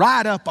that were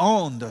right up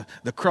on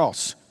the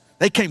cross.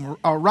 They came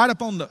right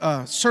up on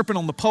the serpent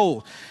on the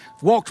pole,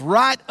 walked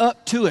right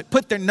up to it,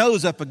 put their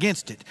nose up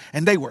against it,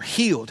 and they were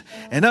healed.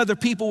 And other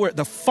people were at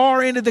the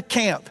far end of the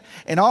camp,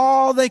 and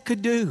all they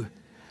could do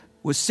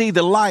was see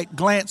the light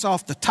glance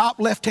off the top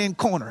left-hand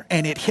corner,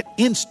 and it hit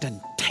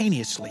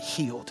instantaneously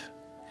healed.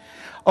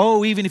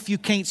 Oh, even if you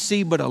can't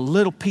see but a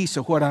little piece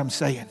of what I'm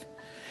saying,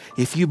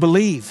 if you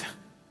believe,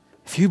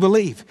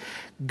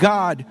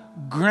 God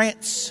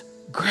grants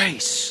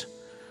grace.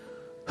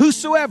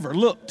 Whosoever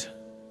looked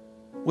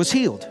was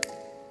healed.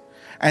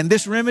 And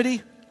this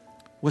remedy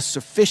was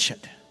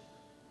sufficient.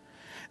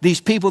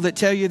 These people that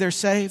tell you they're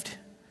saved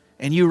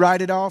and you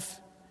write it off,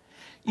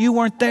 you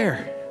weren't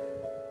there.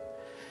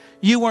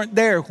 You weren't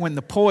there when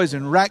the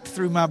poison racked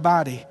through my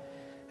body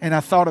and I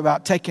thought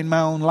about taking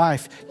my own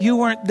life. You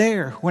weren't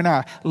there when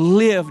I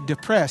lived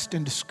depressed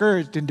and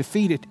discouraged and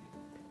defeated.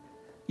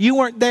 You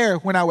weren't there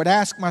when I would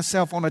ask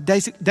myself on a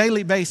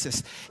daily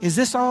basis, is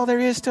this all there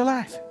is to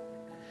life?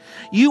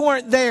 You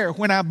weren't there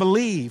when I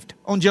believed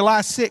on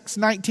July 6,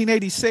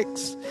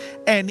 1986,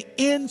 and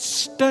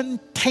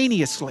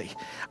instantaneously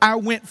I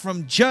went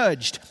from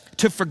judged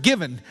to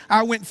forgiven.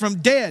 I went from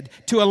dead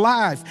to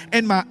alive,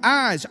 and my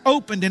eyes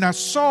opened and I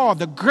saw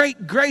the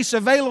great grace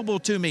available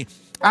to me.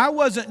 I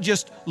wasn't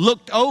just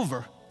looked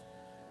over.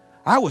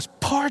 I was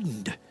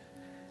pardoned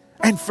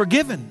and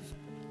forgiven.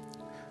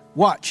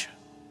 Watch.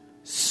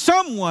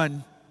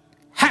 Someone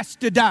has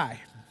to die.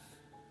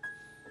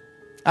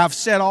 I've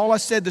said all I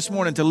said this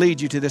morning to lead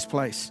you to this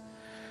place.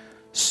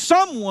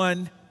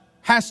 Someone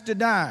has to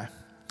die.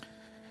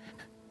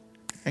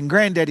 And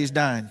granddaddy's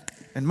dying.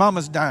 And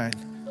mama's dying.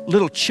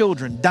 Little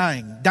children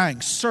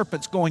dying.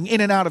 Serpents going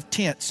in and out of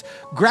tents.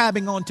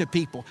 Grabbing onto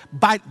people.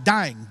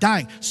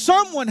 Dying.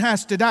 Someone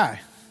has to die.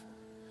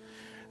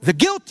 The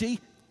guilty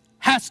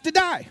has to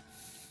die.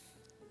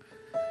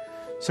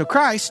 So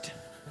Christ,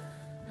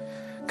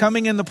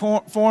 coming in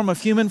the form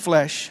of human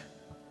flesh,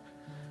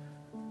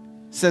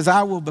 says,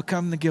 I will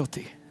become the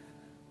guilty.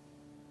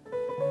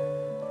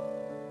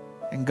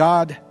 And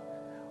God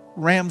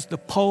rams the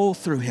pole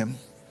through him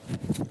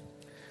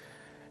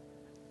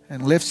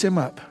and lifts him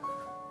up.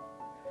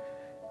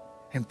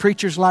 And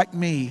preachers like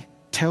me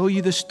tell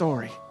you the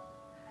story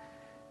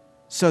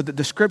so that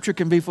the scripture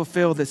can be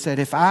fulfilled that said,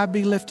 if I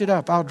be lifted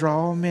up, I'll draw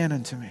all men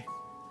unto me.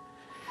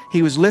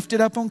 He was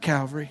lifted up on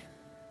Calvary.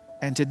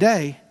 And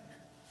today,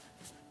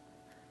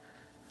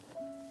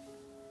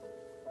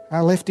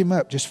 I lift him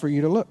up just for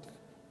you to look.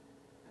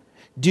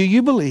 Do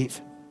you believe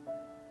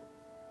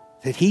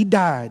that he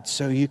died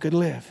so you could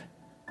live?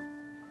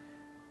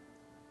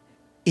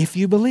 If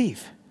you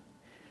believe,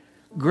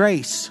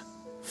 grace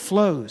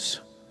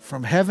flows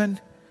from heaven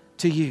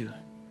to you.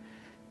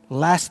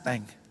 Last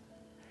thing,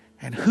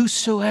 and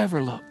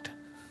whosoever looked,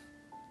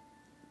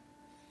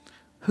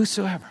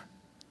 whosoever,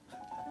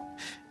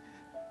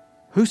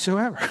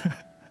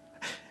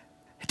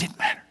 it didn't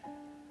matter.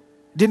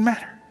 It didn't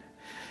matter.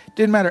 It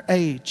didn't matter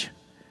age.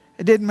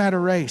 It didn't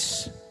matter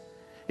race.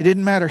 It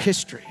didn't matter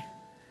history.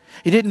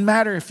 It didn't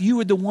matter if you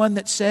were the one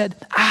that said,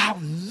 I'll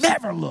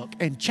never look,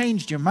 and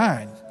changed your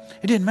mind.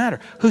 It didn't matter.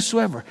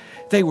 Whosoever,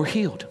 they were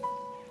healed.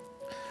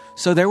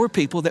 So there were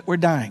people that were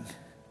dying.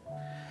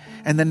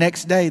 And the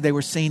next day they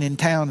were seen in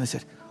town and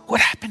said,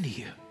 what happened to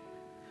you?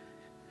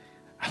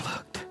 I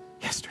looked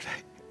yesterday.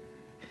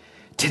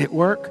 Did it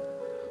work?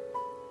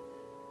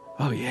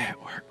 Oh yeah,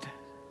 it worked.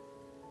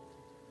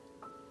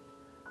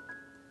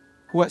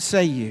 What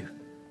say you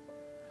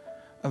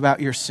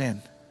about your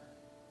sin?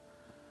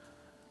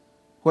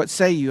 What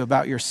say you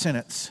about your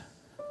sentence?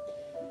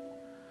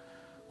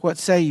 What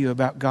say you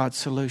about God's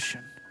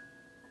solution?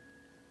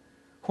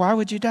 Why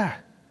would you die?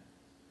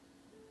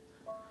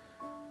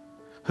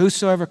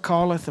 Whosoever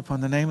calleth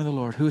upon the name of the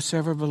Lord,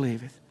 whosoever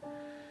believeth,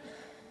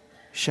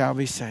 shall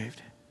be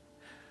saved.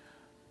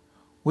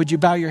 Would you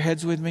bow your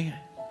heads with me?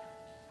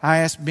 I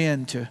asked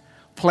Ben to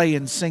play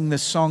and sing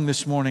this song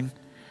this morning.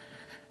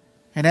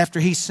 And after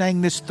he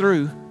sang this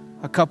through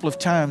a couple of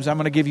times, I'm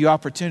going to give you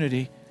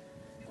opportunity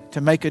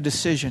to make a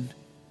decision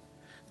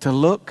to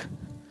look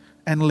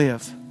and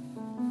live.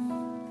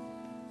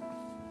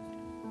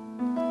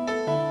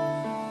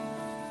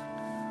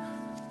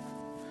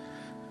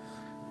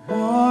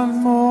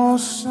 One more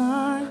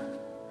sign,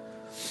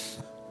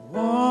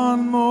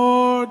 one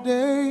more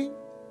day,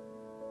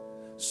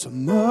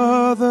 some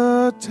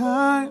other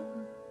time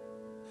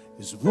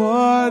is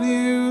what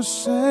you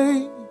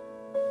say.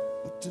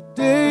 But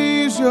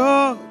today's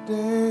your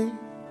day.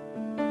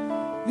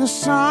 Your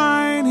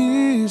sign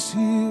is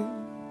here.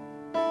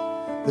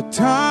 The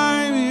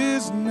time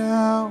is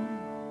now.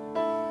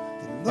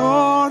 The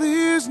Lord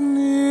is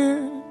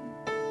near.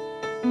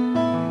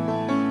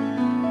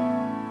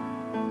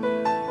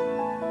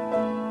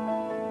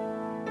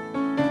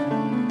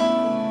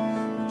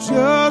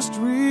 Just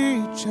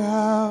reach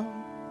out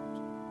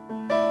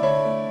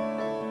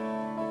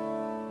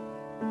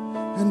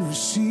and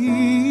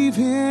receive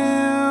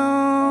Him.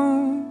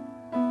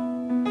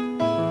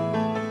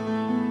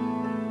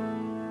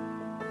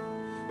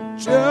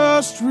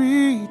 Just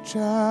reach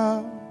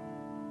out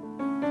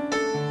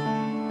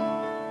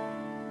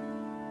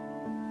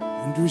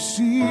and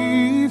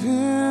receive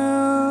Him.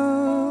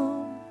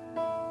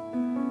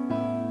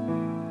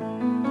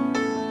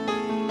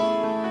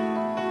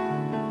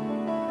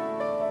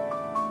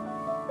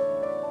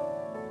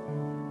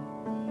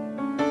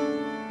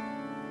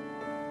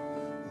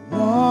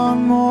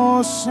 One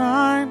more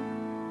sign,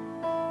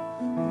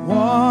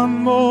 one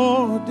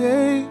more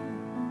day,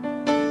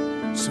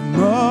 some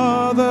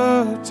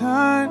other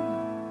time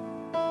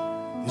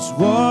is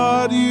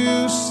what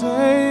you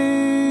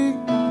say,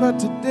 but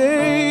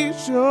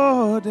today's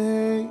your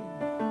day.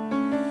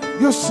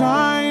 Your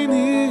sign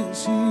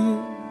is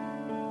here,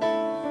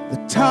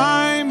 the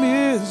time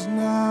is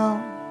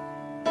now,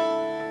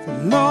 the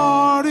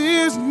Lord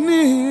is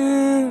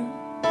near.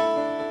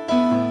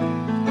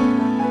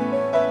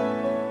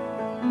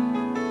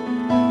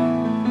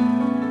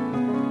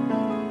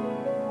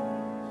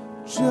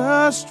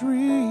 Just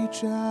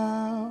reach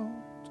out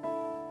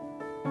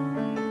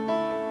and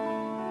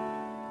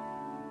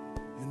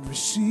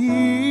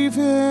receive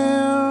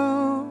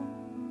Him.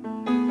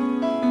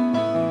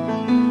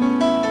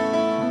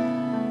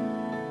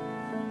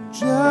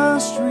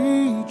 Just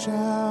reach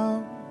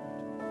out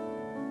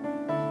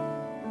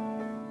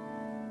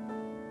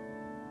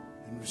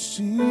and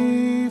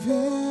receive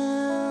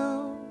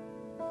Him.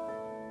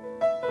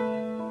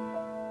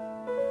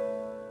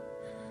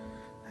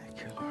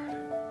 Thank you, Lord.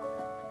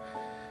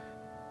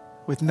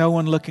 With no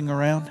one looking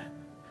around,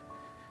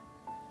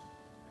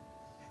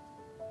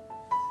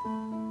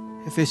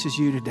 if this is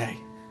you today,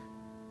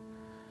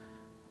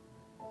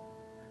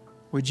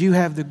 would you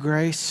have the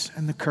grace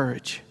and the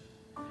courage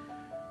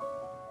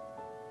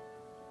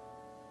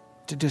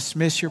to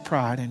dismiss your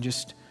pride and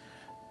just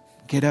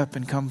get up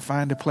and come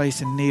find a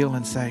place and kneel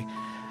and say,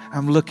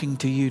 I'm looking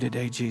to you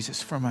today,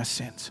 Jesus, for my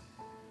sins.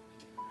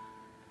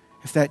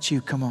 If that's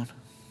you, come on.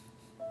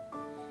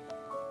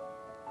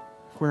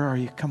 Where are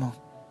you? Come on.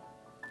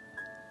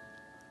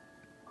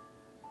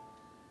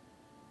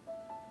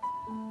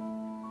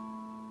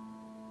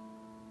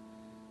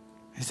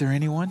 Is there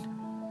anyone?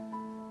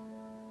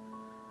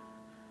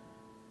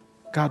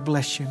 God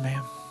bless you,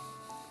 ma'am.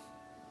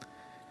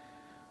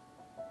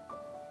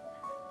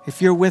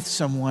 If you're with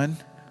someone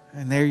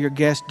and they're your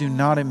guest, do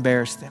not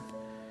embarrass them.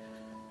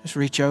 Just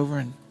reach over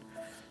and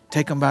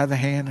take them by the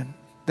hand. And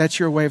that's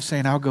your way of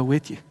saying, I'll go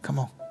with you. Come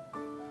on.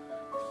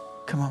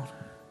 Come on.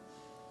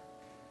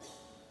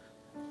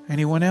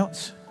 Anyone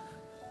else?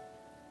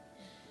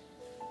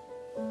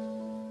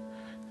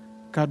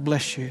 God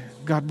bless you.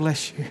 God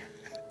bless you.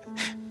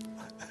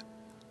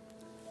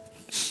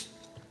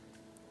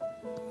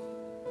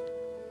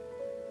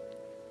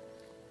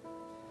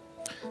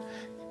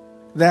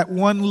 That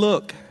one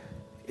look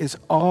is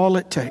all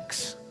it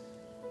takes.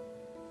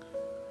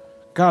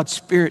 God's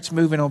Spirit's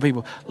moving on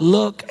people.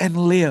 Look and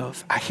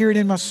live. I hear it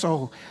in my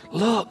soul.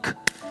 Look,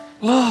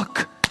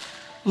 look,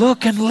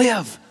 look and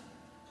live.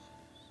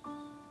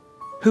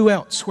 Who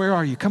else? Where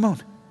are you? Come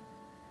on.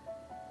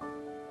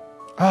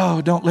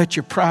 Oh, don't let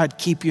your pride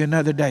keep you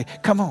another day.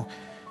 Come on.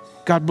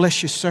 God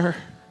bless you, sir.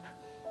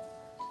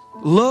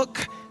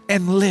 Look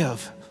and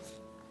live.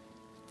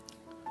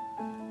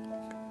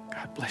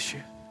 God bless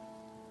you.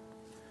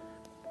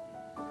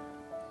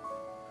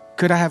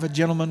 Could I have a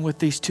gentleman with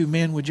these two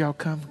men? Would y'all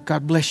come?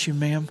 God bless you,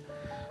 ma'am.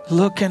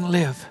 Look and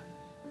live.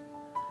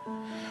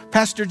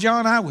 Pastor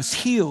John, I was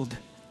healed.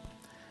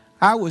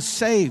 I was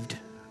saved.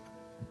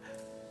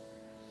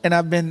 And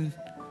I've been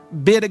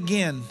bit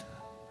again.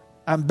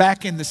 I'm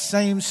back in the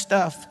same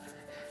stuff.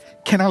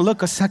 Can I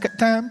look a second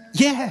time?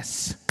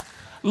 Yes.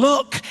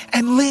 Look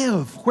and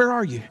live. Where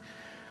are you?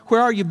 Where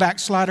are you,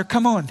 backslider?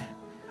 Come on.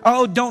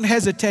 Oh, don't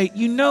hesitate.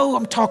 You know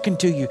I'm talking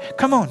to you.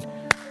 Come on.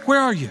 Where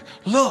are you?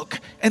 Look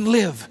and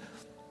live.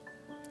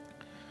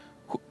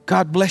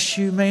 God bless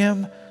you,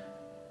 ma'am.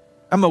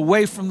 I'm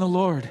away from the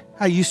Lord.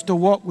 I used to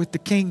walk with the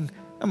King.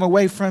 I'm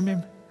away from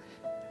Him.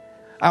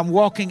 I'm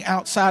walking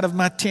outside of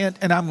my tent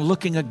and I'm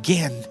looking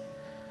again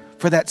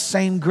for that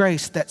same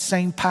grace, that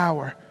same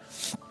power.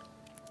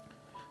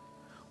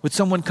 Would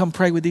someone come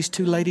pray with these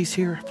two ladies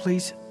here,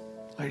 please?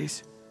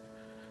 Ladies.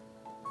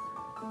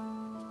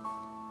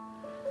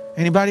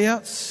 Anybody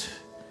else?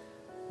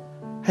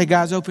 Hey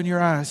guys, open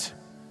your eyes.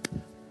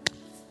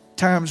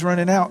 Time's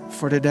running out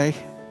for today.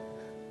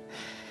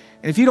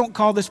 And if you don't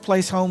call this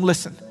place home,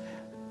 listen,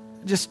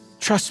 just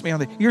trust me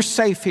on this. You're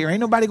safe here. Ain't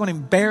nobody going to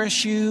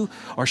embarrass you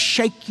or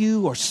shake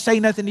you or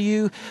say nothing to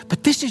you.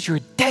 But this is your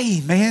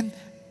day, man.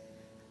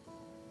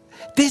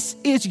 This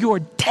is your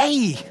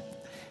day.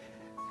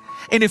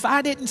 And if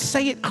I didn't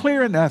say it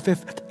clear enough,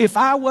 if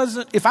I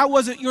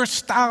wasn't your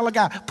style of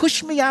guy,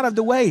 push me out of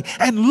the way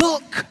and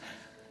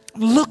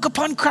look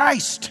upon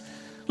Christ.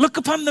 Look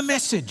upon the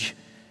message.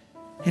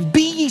 And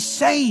be ye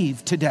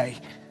saved today.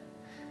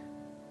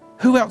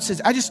 Who else is?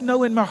 I just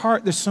know in my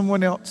heart there's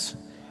someone else.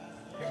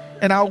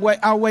 And I'll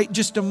wait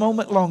just a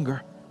moment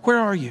longer. Where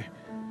are you?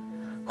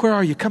 Where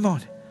are you? Come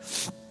on.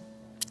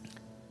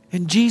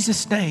 In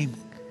Jesus' name,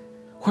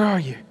 where are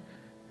you?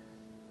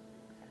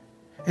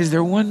 Is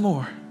there one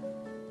more?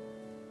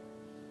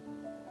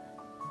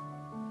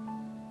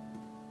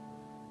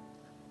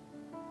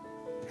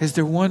 Is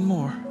there one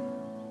more?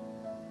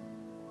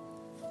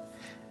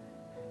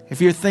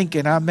 If you're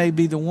thinking, I may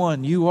be the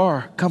one, you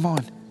are. Come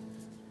on.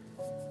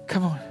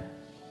 Come on.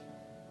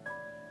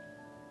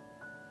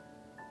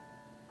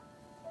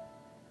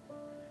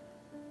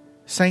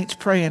 Saints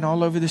praying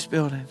all over this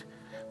building.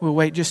 We'll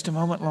wait just a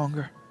moment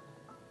longer.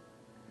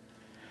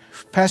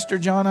 Pastor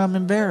John, I'm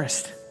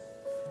embarrassed.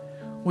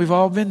 We've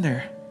all been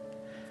there.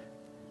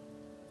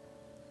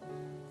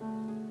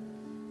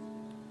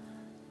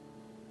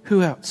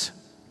 Who else?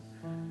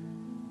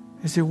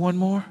 Is there one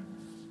more?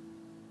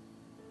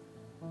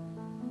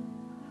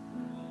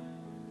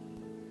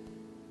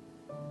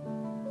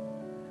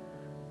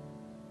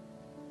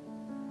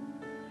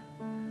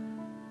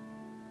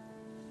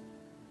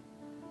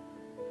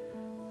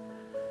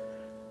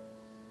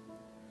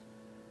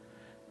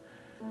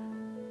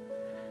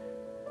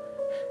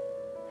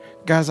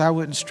 Guys, I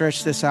wouldn't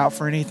stretch this out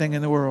for anything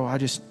in the world. I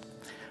just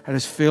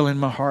feel in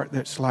my heart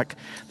that's like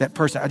that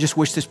person. I just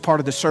wish this part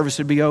of the service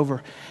would be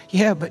over.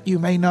 Yeah, but you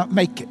may not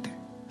make it.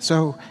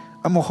 So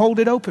I'm going to hold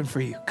it open for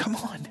you. Come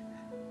on.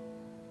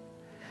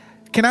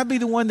 Can I be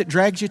the one that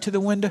drags you to the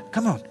window?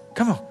 Come on.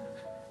 Come on.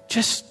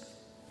 Just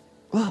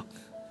look.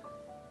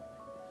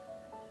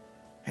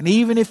 And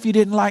even if you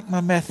didn't like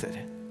my method,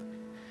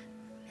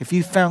 if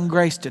you found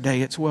grace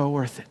today, it's well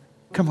worth it.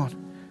 Come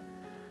on.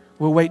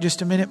 We'll wait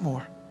just a minute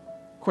more.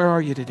 Where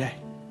are you today?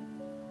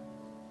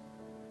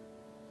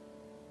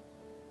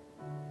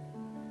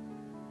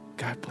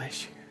 God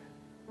bless you.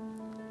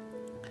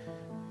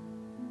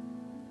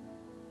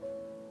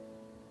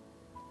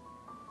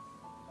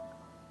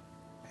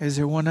 Is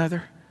there one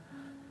other?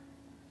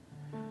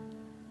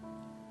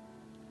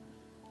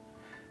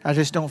 I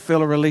just don't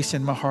feel a release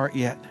in my heart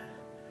yet.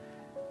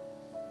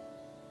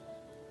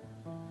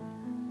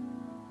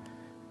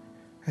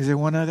 Is there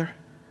one other?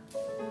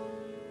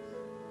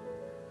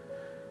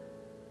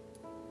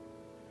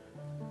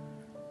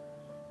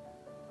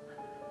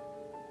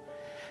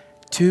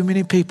 Too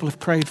many people have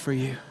prayed for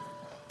you.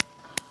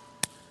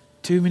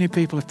 Too many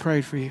people have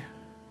prayed for you.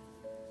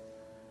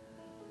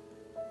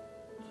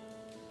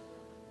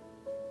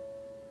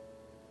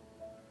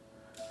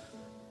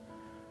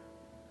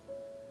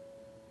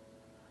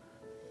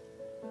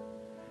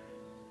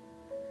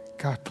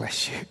 God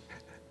bless you.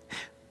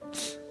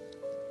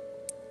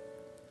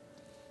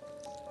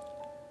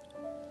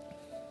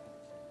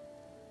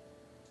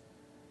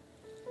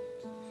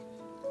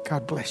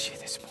 God bless you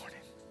this morning.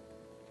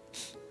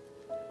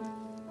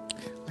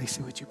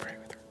 Lisa, would you pray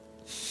with her?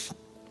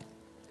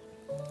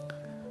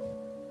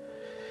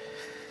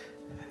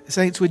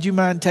 Saints, would you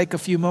mind take a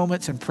few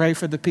moments and pray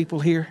for the people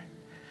here?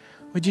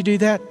 Would you do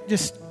that?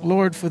 Just,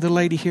 Lord, for the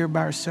lady here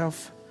by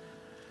herself.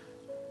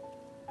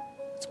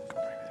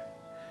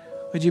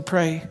 Would you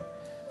pray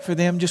for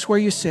them just where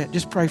you sit?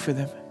 Just pray for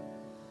them.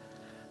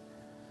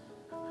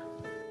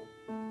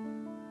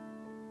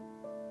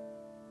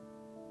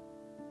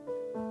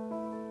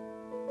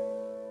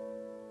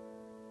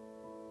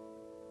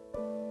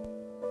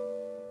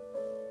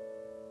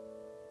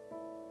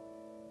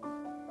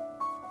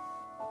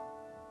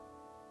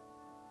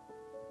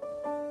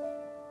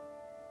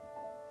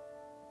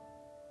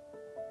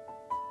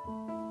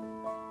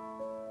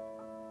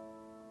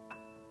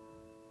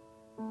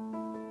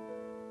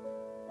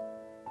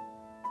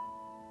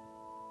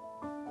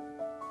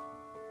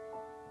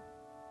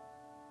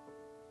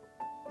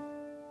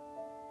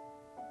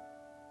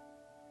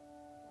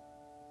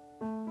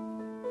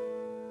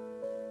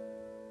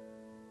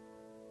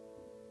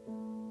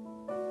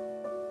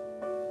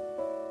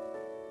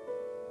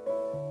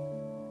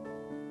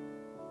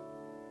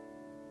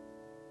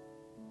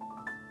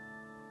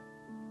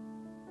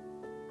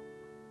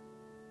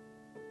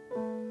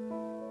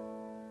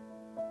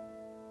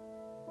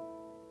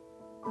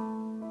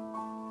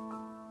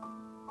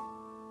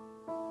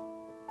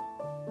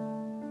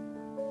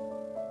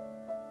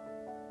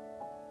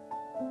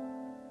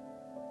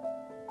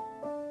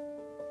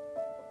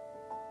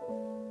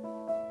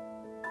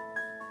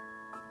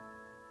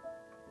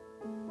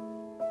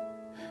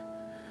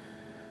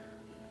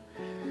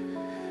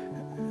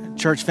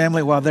 Church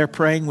family, while they're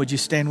praying, would you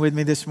stand with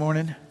me this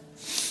morning?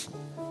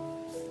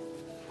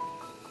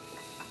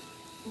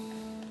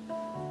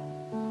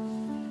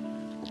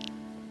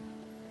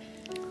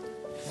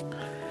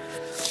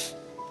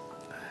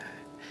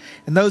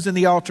 And those in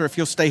the altar, if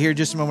you'll stay here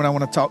just a moment, I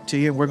want to talk to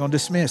you and we're going to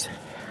dismiss.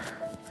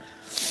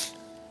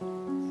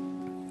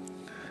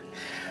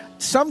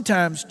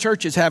 Sometimes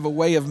churches have a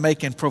way of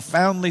making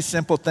profoundly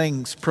simple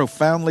things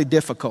profoundly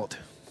difficult.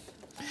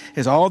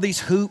 There's all these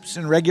hoops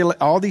and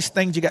all these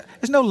things you got.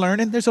 There's no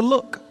learning. There's a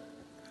look.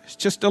 It's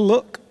just a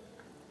look.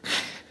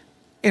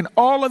 And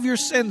all of your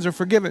sins are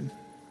forgiven.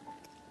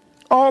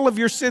 All of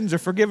your sins are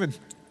forgiven.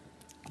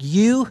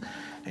 You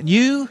and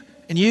you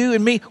and you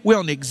and me, we're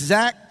on the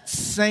exact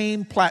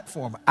same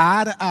platform,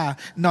 eye to eye,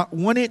 not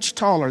 1 inch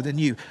taller than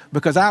you,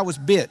 because I was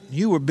bit,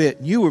 you were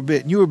bit, you were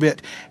bit, you were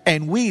bit.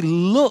 And we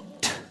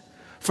looked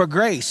for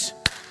grace,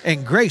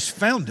 and grace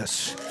found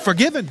us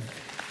forgiven.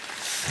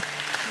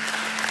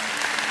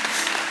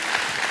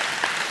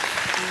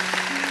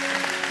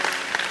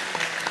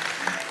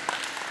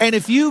 And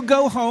if you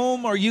go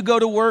home or you go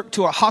to work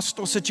to a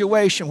hostile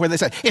situation where they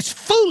say, it's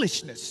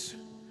foolishness,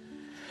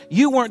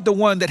 you weren't the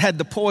one that had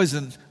the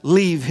poison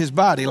leave his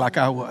body like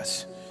I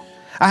was.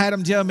 I had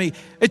them tell me,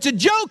 it's a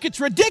joke, it's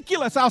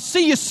ridiculous. I'll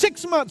see you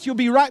 6 months. You'll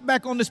be right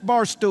back on this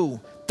bar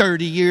stool.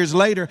 30 years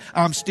later,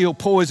 I'm still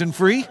poison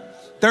free.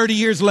 30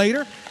 years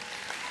later,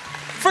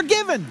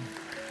 forgiven.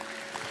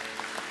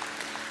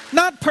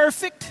 Not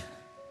perfect,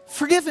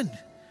 forgiven.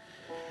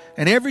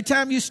 And every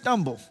time you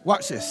stumble,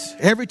 watch this,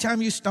 every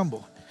time you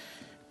stumble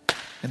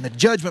and the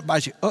judgment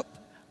bites you up,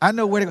 I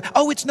know where to go.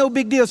 Oh, it's no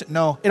big deal.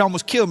 No, it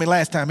almost killed me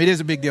last time. It is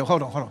a big deal.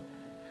 Hold on.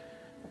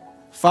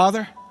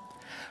 Father,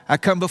 I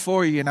come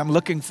before you and I'm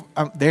looking for,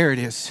 there it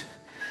is.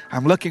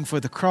 I'm looking for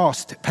the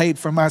cross that paid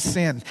for my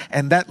sin.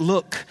 And that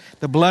look,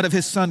 the blood of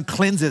his son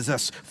cleanses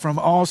us from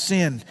all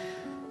sin.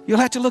 You'll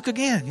have to look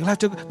again.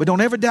 But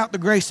don't ever doubt the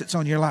grace that's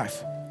on your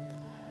life.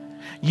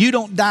 You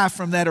don't die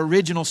from that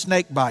original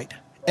snake bite,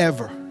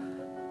 ever.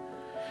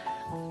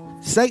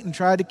 Satan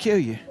tried to kill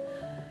you.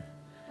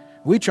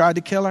 We tried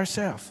to kill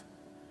ourselves.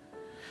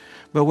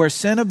 But where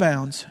sin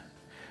abounds,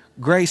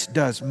 grace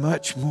does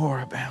much more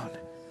abound.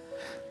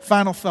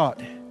 Final thought.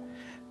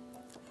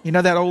 You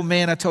know that old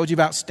man I told you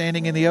about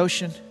standing in the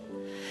ocean?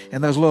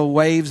 And those little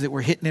waves that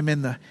were hitting him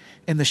in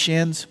the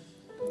shins?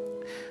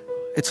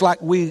 It's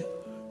like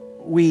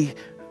we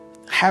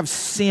have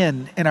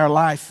sin in our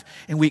life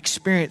and we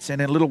experience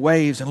it in little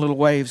waves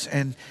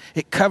and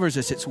it covers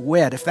us. It's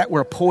wet. If that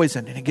were a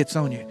poison and it gets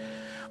on you.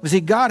 But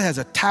see, God has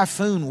a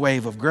typhoon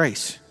wave of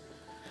grace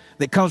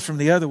that comes from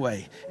the other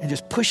way and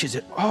just pushes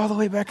it all the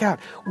way back out.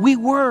 We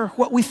were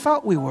what we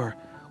thought we were.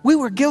 We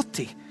were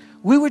guilty.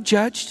 We were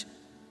judged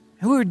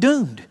and we were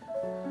doomed.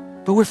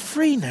 But we're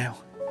free now.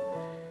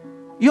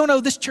 You don't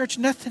owe this church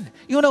nothing.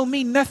 You don't owe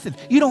me nothing.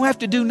 You don't have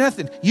to do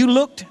nothing. You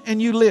looked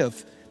and you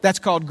live. That's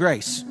called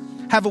grace.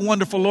 Have a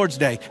wonderful Lord's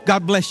Day.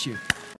 God bless you.